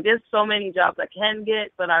job. Like, there's so many jobs I can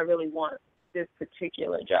get, but I really want this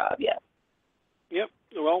particular job, yes. Yep.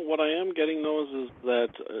 Well, what I am getting, though, is that,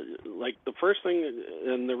 like, the first thing,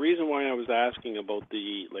 and the reason why I was asking about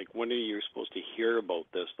when are you supposed to hear about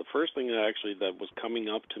this, the first thing that was coming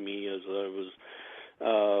up to me as I was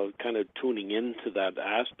kind of tuning into that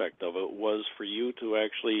aspect of it was for you to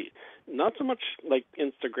actually, not so much like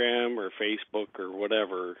Instagram or Facebook or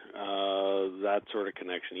whatever, that sort of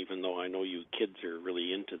connection, even though I know you kids are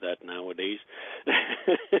really into that nowadays.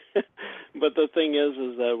 But the thing is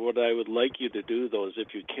that what I would like you to do, though, is if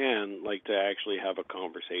you can, like, to actually have a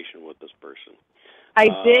conversation with this person. I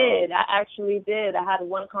did. I actually did. I had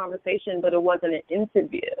one conversation, but it wasn't an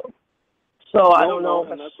interview. So I don't know.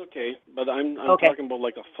 And that's okay. But I'm okay. talking about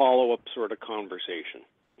like a follow-up sort of conversation,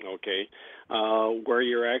 okay, where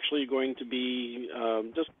you're actually going to be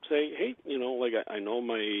just say, hey, you know, like I know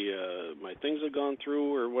my things have gone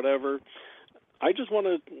through or whatever. I just want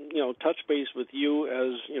to, you know, touch base with you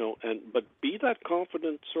as, you know, but be that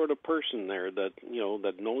confident sort of person there that, you know,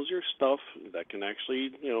 that knows your stuff, that can actually,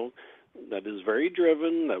 you know, that is very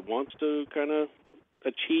driven, that wants to kind of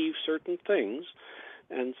achieve certain things.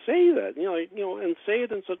 And say that, and say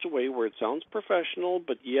it in such a way where it sounds professional,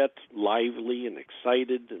 but yet lively and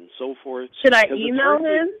excited and so forth. Should I email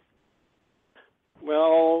him?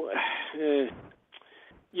 Well,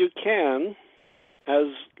 you can,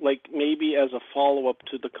 maybe as a follow-up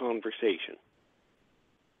to the conversation.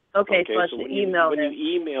 Okay, so I should email them. When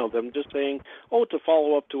you email them, just saying, to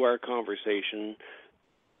follow up to our conversation,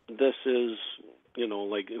 this is, you know,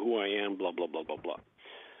 like who I am, blah, blah, blah, blah, blah.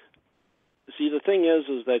 See, the thing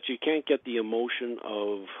is that you can't get the emotion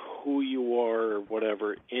of who you are or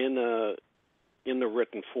whatever in the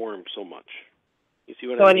written form so much. You see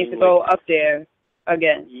what I mean? So I need to go up there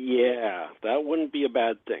again. Yeah, that wouldn't be a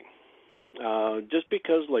bad thing. Just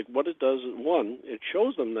because, like, what it does is, one, it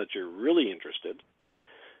shows them that you're really interested,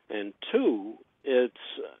 and two, it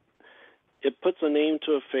puts a name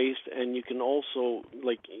to a face, and you can also,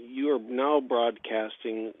 like, you are now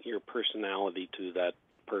broadcasting your personality to that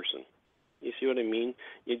person. You see what I mean?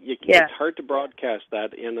 Yeah. It's hard to broadcast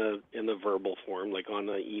that in a verbal form, like on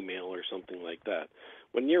an email or something like that.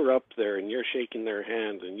 When you're up there and you're shaking their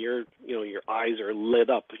hand and your eyes are lit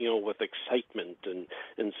up, you know, with excitement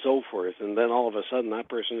and so forth, and then all of a sudden that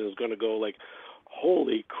person is going to go like,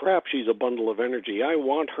 holy crap, she's a bundle of energy. I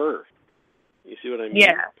want her. You see what I mean?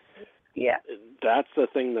 Yeah. Yeah. That's the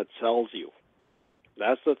thing that sells you.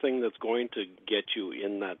 That's the thing that's going to get you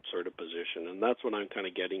in that sort of position, and that's what I'm kind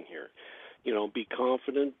of getting here. You know, be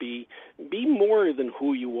confident, be more than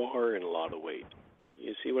who you are in a lot of ways.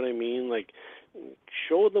 You see what I mean? Like,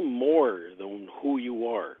 show them more than who you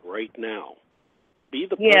are right now. Be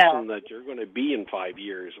the person that you're going to be in 5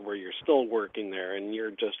 years, where you're still working there and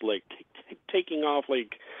you're just like taking off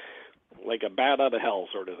like a bat out of hell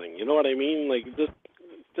sort of thing. You know what I mean? Like,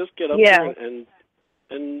 just get up there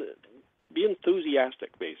and be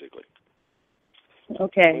enthusiastic, basically.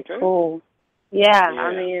 Okay, cool. Yeah,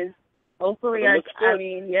 I mean, hopefully,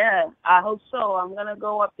 I hope so. I'm going to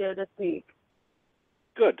go up there this week.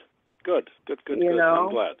 Good. You know? I'm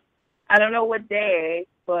glad. I don't know what day,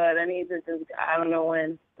 but I don't know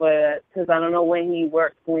when, but because I don't know when he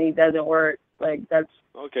works, when he doesn't work. Like, that's...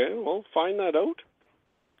 Okay, well, find that out.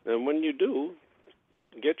 And when you do,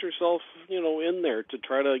 get yourself, in there to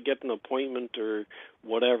try to get an appointment or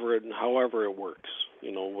whatever, and however it works,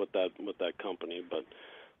 with that company. But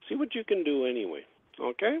see what you can do anyway.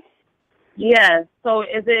 Okay? Yeah. So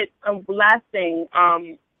is it last thing?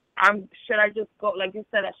 Should I just go? Like you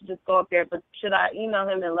said, I should just go up there. But should I email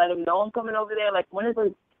him and let him know I'm coming over there? Like, when is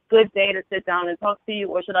a good day to sit down and talk to you,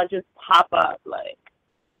 or should I just pop up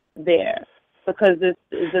there? Because this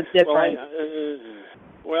is a different.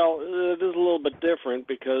 Well, it is a little bit different,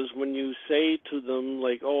 because when you say to them,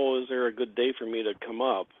 like, oh, is there a good day for me to come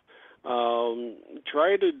up,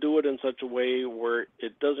 try to do it in such a way where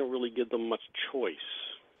it doesn't really give them much choice.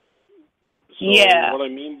 So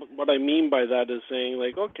what I mean by that is saying,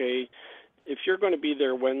 like, okay, if you're going to be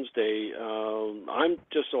there Wednesday, I'm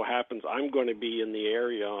just so happens I'm going to be in the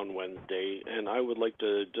area on Wednesday, and I would like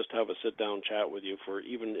to just have a sit-down chat with you for,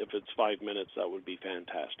 even if it's 5 minutes, that would be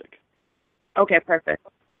fantastic. Okay, perfect.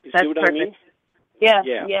 You That's see what perfect. I mean?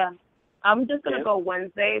 Yeah. I'm just going to go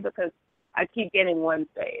Wednesday because I keep getting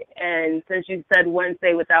Wednesday. And since you said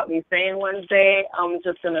Wednesday without me saying Wednesday, I'm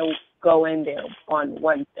just going to go in there on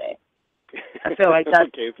Wednesday. I feel like that's...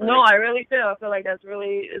 okay, no, I really feel. I feel like it's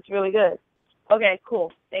really good. Okay,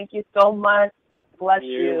 cool. Thank you so much. Bless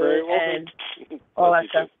you. You're very welcome. And all that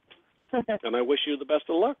stuff. And I wish you the best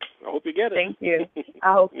of luck. I hope you get it. Thank you.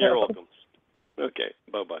 I hope so. You're welcome. Okay,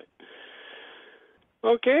 bye-bye.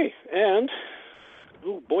 Okay, and,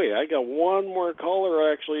 oh boy, I got one more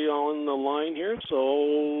caller actually on the line here,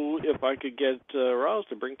 so if I could get Roz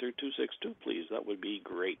to bring through 262, please, that would be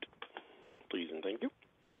great. Please and thank you.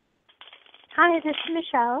 Hi, this is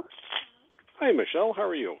Michelle. Hi, Michelle, how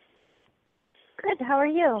are you? Good, how are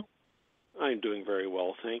you? I'm doing very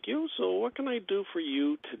well, thank you. So what can I do for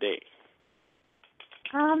you today?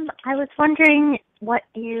 I was wondering what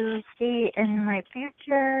you see in my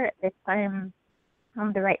future, if I'm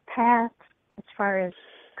on the right path as far as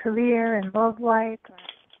career and love life, or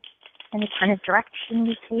any kind of direction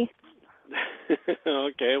you see.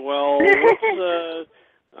 Okay, well, let's,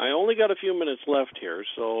 I only got a few minutes left here,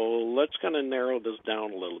 so let's kind of narrow this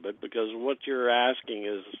down a little bit, because what you're asking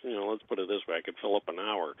is, let's put it this way, I could fill up an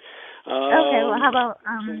hour. Okay, well, how about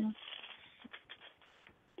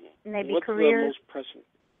maybe what's career? The most pressing?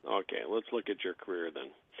 Okay, let's look at your career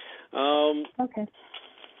then. Okay.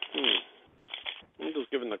 I'm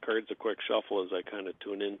just giving the cards a quick shuffle as I kind of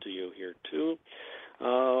tune into you here, too.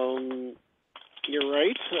 You're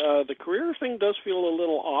right. The career thing does feel a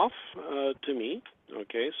little off to me.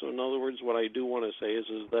 Okay, so in other words, what I do want to say is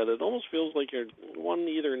that it almost feels like you're,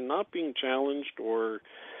 either not being challenged, or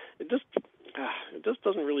it just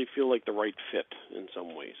doesn't really feel like the right fit in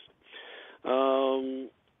some ways.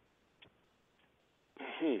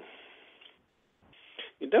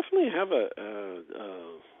 You definitely have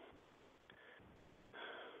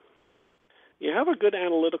you have a good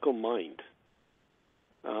analytical mind,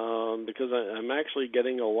 because I'm actually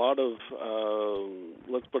getting a lot of,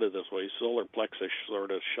 let's put it this way, solar plexus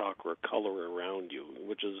sort of chakra color around you,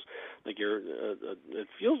 which is like it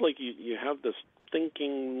feels like you have this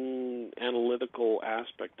thinking, analytical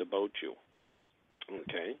aspect about you.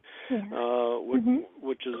 Okay,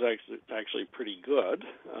 which is actually pretty good.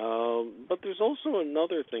 But there's also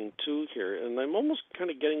another thing too here, and I'm almost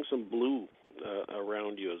kind of getting some blue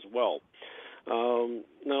around you as well.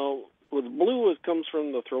 Now, with blue, it comes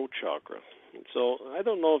from the throat chakra. So I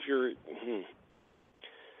don't know if you're.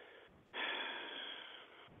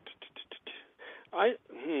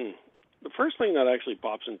 The first thing that actually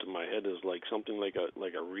pops into my head is like something like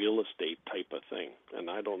a real estate type of thing, and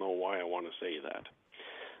I don't know why I want to say that.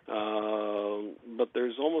 But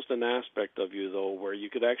there's almost an aspect of you, though, where you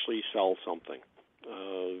could actually sell something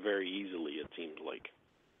very easily, it seems like.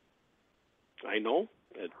 I know.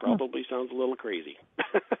 It probably sounds a little crazy,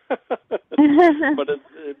 but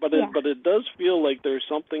it does feel like there's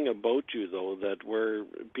something about you though that where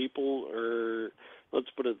people are. Let's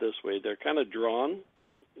put it this way: they're kind of drawn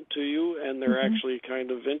to you, and they're actually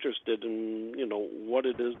kind of interested in what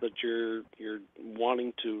it is that you're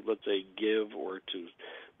wanting to, let's say, give or to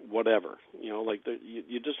whatever. Like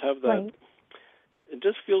you just have that. Right. It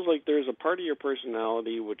just feels like there's a part of your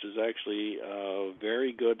personality which is actually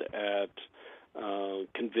very good at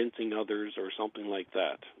convincing others or something like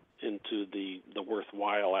that into the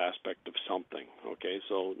worthwhile aspect of something. Okay,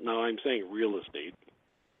 so now I'm saying real estate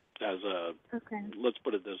as a, let's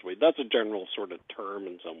put it this way, that's a general sort of term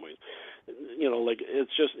in some ways. Like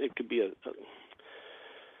it's just, it could be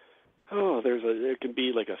it could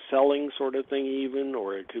be like a selling sort of thing even,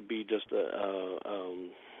 or it could be just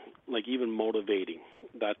like even motivating,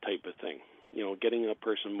 that type of thing. Getting a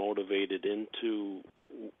person motivated into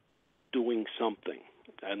doing something,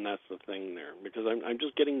 and that's the thing there. Because I'm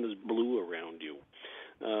just getting this blue around you.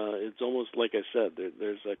 It's almost like I said,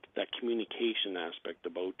 there's that communication aspect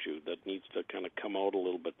about you that needs to kind of come out a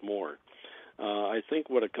little bit more. I think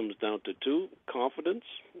what it comes down to too, confidence,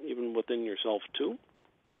 even within yourself too.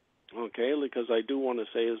 Okay, because I do want to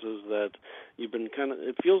say is that you've been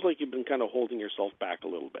it feels like you've been kind of holding yourself back a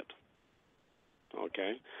little bit.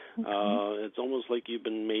 Okay, it's almost like you've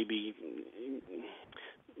been maybe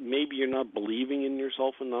you're not believing in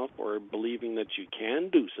yourself enough, or believing that you can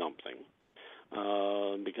do something.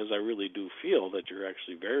 Because I really do feel that you're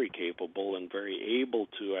actually very capable and very able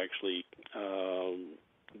to actually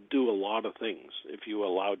do a lot of things if you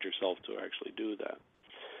allowed yourself to actually do that.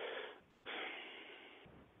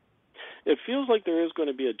 It feels like there is going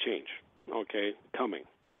to be a change, okay, coming.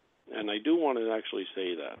 And I do want to actually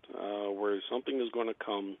say that, where something is going to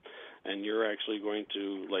come and you're actually going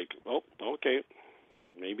to okay,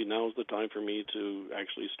 maybe now's the time for me to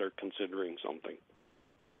actually start considering something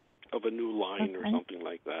of a new line or something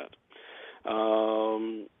like that.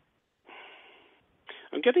 I'm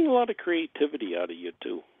getting a lot of creativity out of you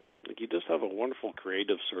too. Like you just have a wonderful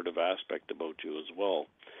creative sort of aspect about you as well.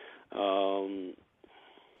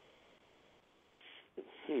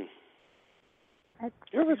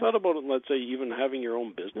 You ever thought about, let's say, even having your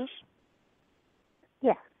own business?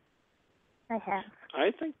 Yeah, I have.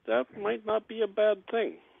 I think that might not be a bad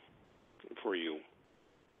thing for you.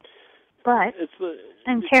 But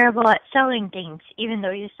I'm terrible at selling things, even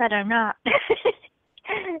though you said I'm not.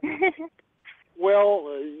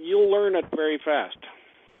 Well, you'll learn it very fast.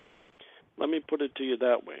 Let me put it to you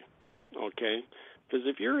that way, okay? Because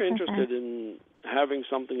if you're interested in having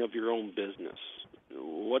something of your own business,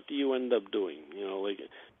 what do you end up doing?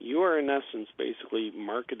 You are in essence basically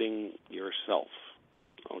marketing yourself,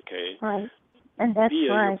 okay? Right, and that's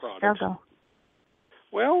where I struggle.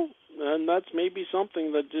 Well, and that's maybe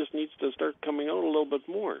something that just needs to start coming out a little bit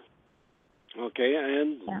more, okay?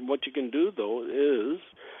 And what you can do, though, is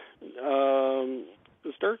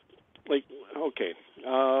start, when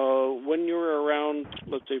you're around,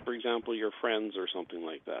 let's say, for example, your friends or something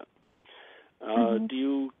like that,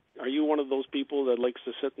 are you one of those people that likes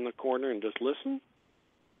to sit in the corner and just listen?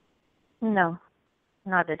 No,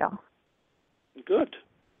 not at all. Good.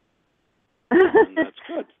 And that's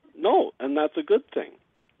good. No, and that's a good thing.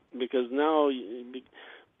 Because now,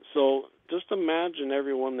 so just imagine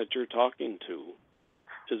everyone that you're talking to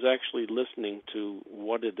is actually listening to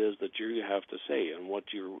what it is that you have to say and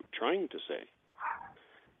what you're trying to say.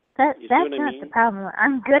 That's not the problem.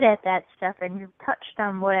 I'm good at that stuff, and you've touched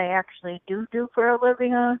on what I actually do for a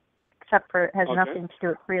living except for it has nothing to do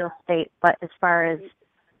with real estate. But as far as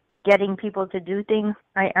getting people to do things,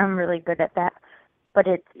 I am really good at that. But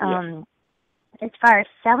it's as far as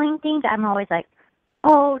selling things, I'm always like,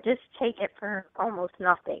 just take it for almost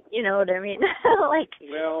nothing. You know what I mean? It's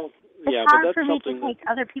hard for me to take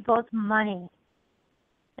other people's money.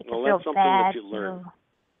 That's something that you learn.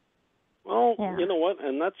 Well, you know what?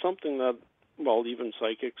 And that's something that, even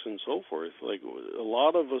psychics and so forth, like a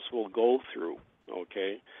lot of us will go through,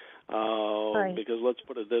 okay? Because let's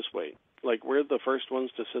put it this way. Like, we're the first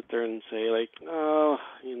ones to sit there and say, I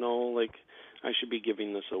should be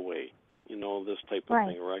giving this away. This type of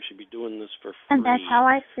thing, or I should be doing this for free. And that's how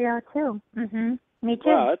I feel, too. Me too.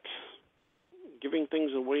 But giving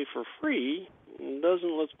things away for free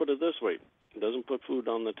doesn't, let's put it this way, it doesn't put food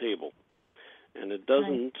on the table. And it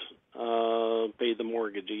doesn't pay the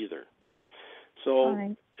mortgage either. So,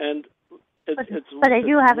 and But I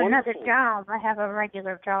do have another job. I have a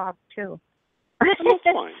regular job, too. And that's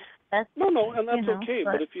fine. And that's okay.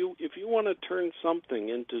 But if you want to turn something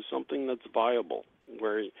into something that's viable,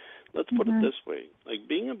 where, let's put it this way, like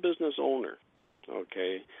being a business owner,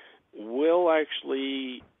 okay, will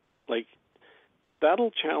actually, like,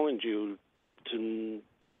 that'll challenge you to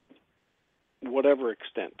whatever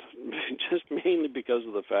extent, just mainly because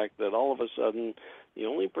of the fact that all of a sudden the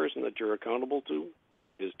only person that you're accountable to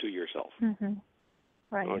is to yourself. Mm-hmm.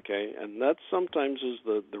 Right. Okay, and that sometimes is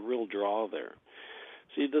the real draw there.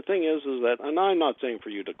 See, the thing is that, and I'm not saying for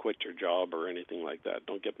you to quit your job or anything like that.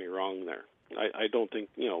 Don't get me wrong there. I don't think,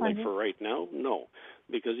 like for right now, no,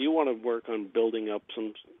 because you want to work on building up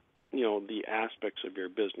some, the aspects of your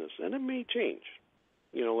business, and it may change,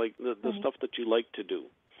 like the stuff that you like to do.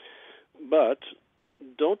 But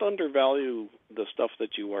don't undervalue the stuff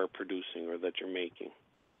that you are producing or that you're making,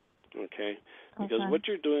 okay? Because what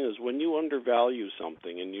you're doing is when you undervalue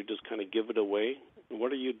something and you just kind of give it away,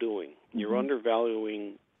 what are you doing? You're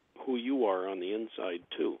undervaluing who you are on the inside,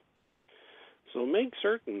 too. So make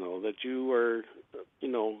certain, though, that you are,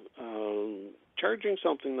 charging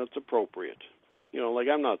something that's appropriate. Like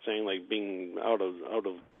I'm not saying like being out of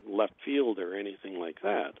left field or anything like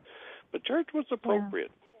that, but charge what's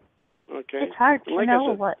appropriate. Yeah. Okay. It's hard to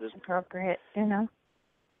know what's appropriate,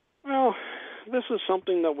 Well, this is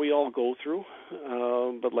something that we all go through,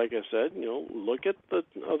 but like I said, look at the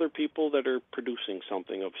other people that are producing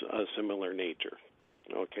something of a similar nature.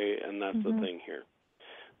 Okay, and that's the thing here.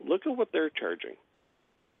 Look at what they're charging.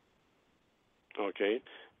 Okay,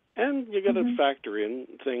 and you got to factor in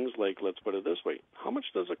things like, let's put it this way: how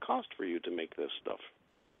much does it cost for you to make this stuff?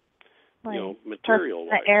 Right.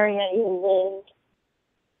 Material-wise. The area you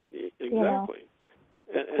live. Exactly.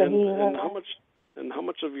 And how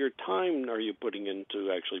much of your time are you putting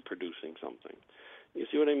into actually producing something? You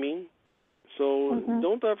see what I mean? So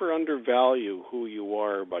don't ever undervalue who you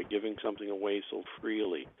are by giving something away so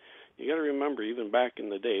freely. You got to remember, even back in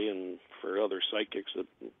the day, and for other psychics that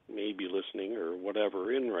may be listening or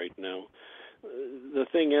whatever in right now, the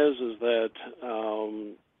thing is that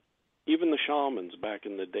even the shamans back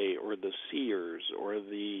in the day, or the seers, or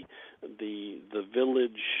the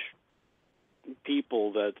village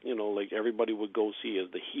people that like everybody would go see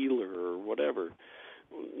as the healer or whatever,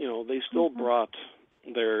 they still brought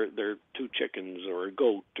their 2 chickens or a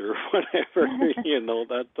goat or whatever,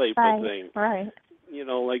 that type of thing. Right.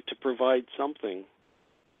 Like to provide something,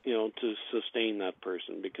 to sustain that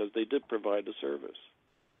person, because they did provide a service.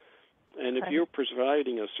 And if you're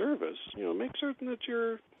providing a service, make certain that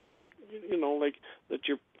you're, like that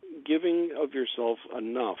you're giving of yourself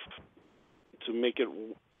enough to make it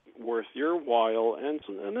worth your while, and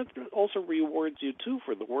it also rewards you too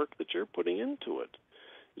for the work that you're putting into it.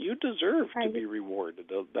 You deserve to be rewarded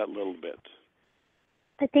that little bit.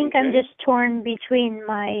 I think I'm just torn between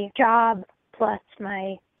my job plus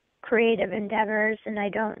my creative endeavors, and I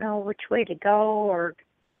don't know which way to go, or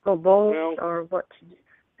go both, or what to do.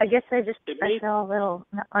 I guess I feel a little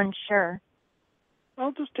unsure.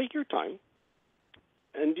 Well, just take your time,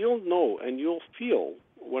 and you'll know, and you'll feel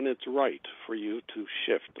when it's right for you to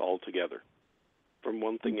shift altogether from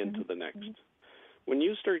one thing into the next. When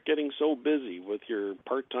you start getting so busy with your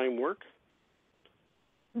part-time work,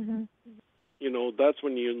 that's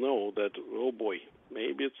when you know that, oh boy,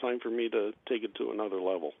 maybe it's time for me to take it to another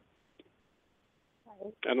level.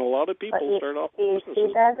 Right. And a lot of people start off with businesses. Do you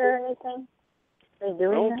see that or anything?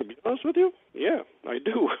 To be honest with you, yeah, I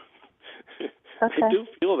do. I do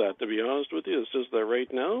feel that, to be honest with you. It's just that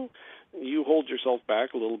right now, you hold yourself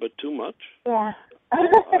back a little bit too much. Yeah.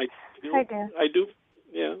 I do.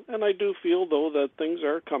 Yeah, and I do feel, though, that things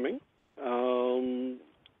are coming.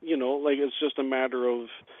 Like it's just a matter of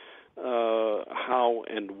how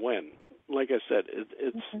and when. Like I said,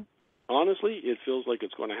 it's honestly, it feels like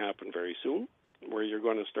it's going to happen very soon, where you're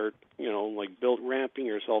going to start, ramping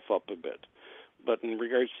yourself up a bit. But in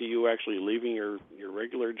regards to you actually leaving your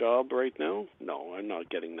regular job right now, no, I'm not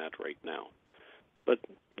getting that right now. But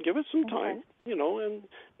give it some time,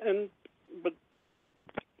 but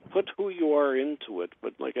put who you are into it.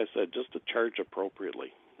 But like I said, just to charge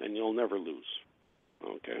appropriately, and you'll never lose.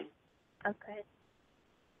 Okay? Okay.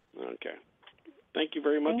 Thank you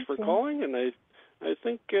very much for calling, and I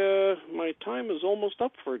think my time is almost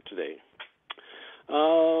up for today.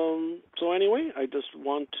 So anyway, I just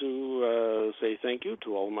want to say thank you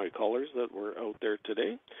to all my callers that were out there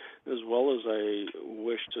today, as well as I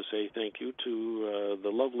wish to say thank you to the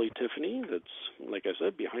lovely Tiffany that's, like I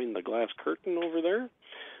said, behind the glass curtain over there.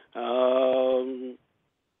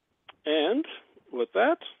 And with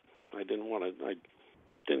that, I didn't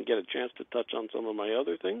get a chance to touch on some of my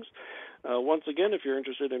other things. Once again, if you're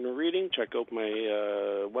interested in a reading, check out my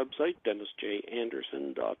website,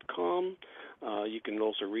 DennisJAnderson.com. You can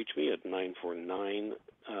also reach me at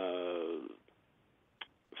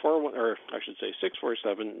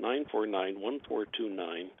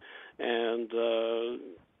 647-949-1429. And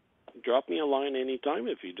drop me a line anytime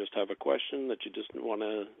if you just have a question that you just want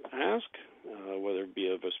to ask, whether it be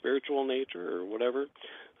of a spiritual nature or whatever.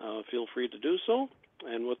 Feel free to do so.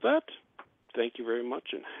 And with that, thank you very much,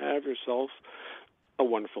 and have yourself a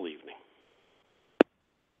wonderful evening.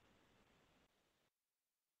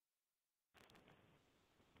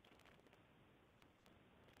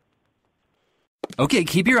 Okay,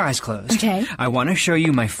 keep your eyes closed. Okay. I want to show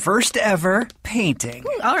you my first ever painting.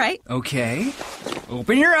 All right. Okay.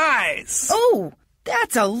 Open your eyes. Oh,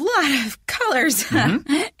 that's a lot of colors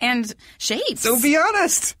and shapes. So be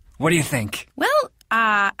honest. What do you think? Well,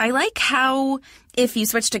 I like how if you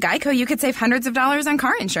switch to Geico, you could save hundreds of dollars on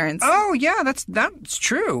car insurance. Oh, yeah, that's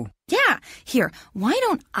true. Yeah. Here, why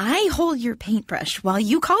don't I hold your paintbrush while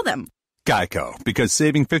you call them? Geico, because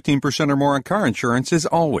saving 15% or more on car insurance is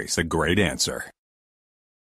always a great answer.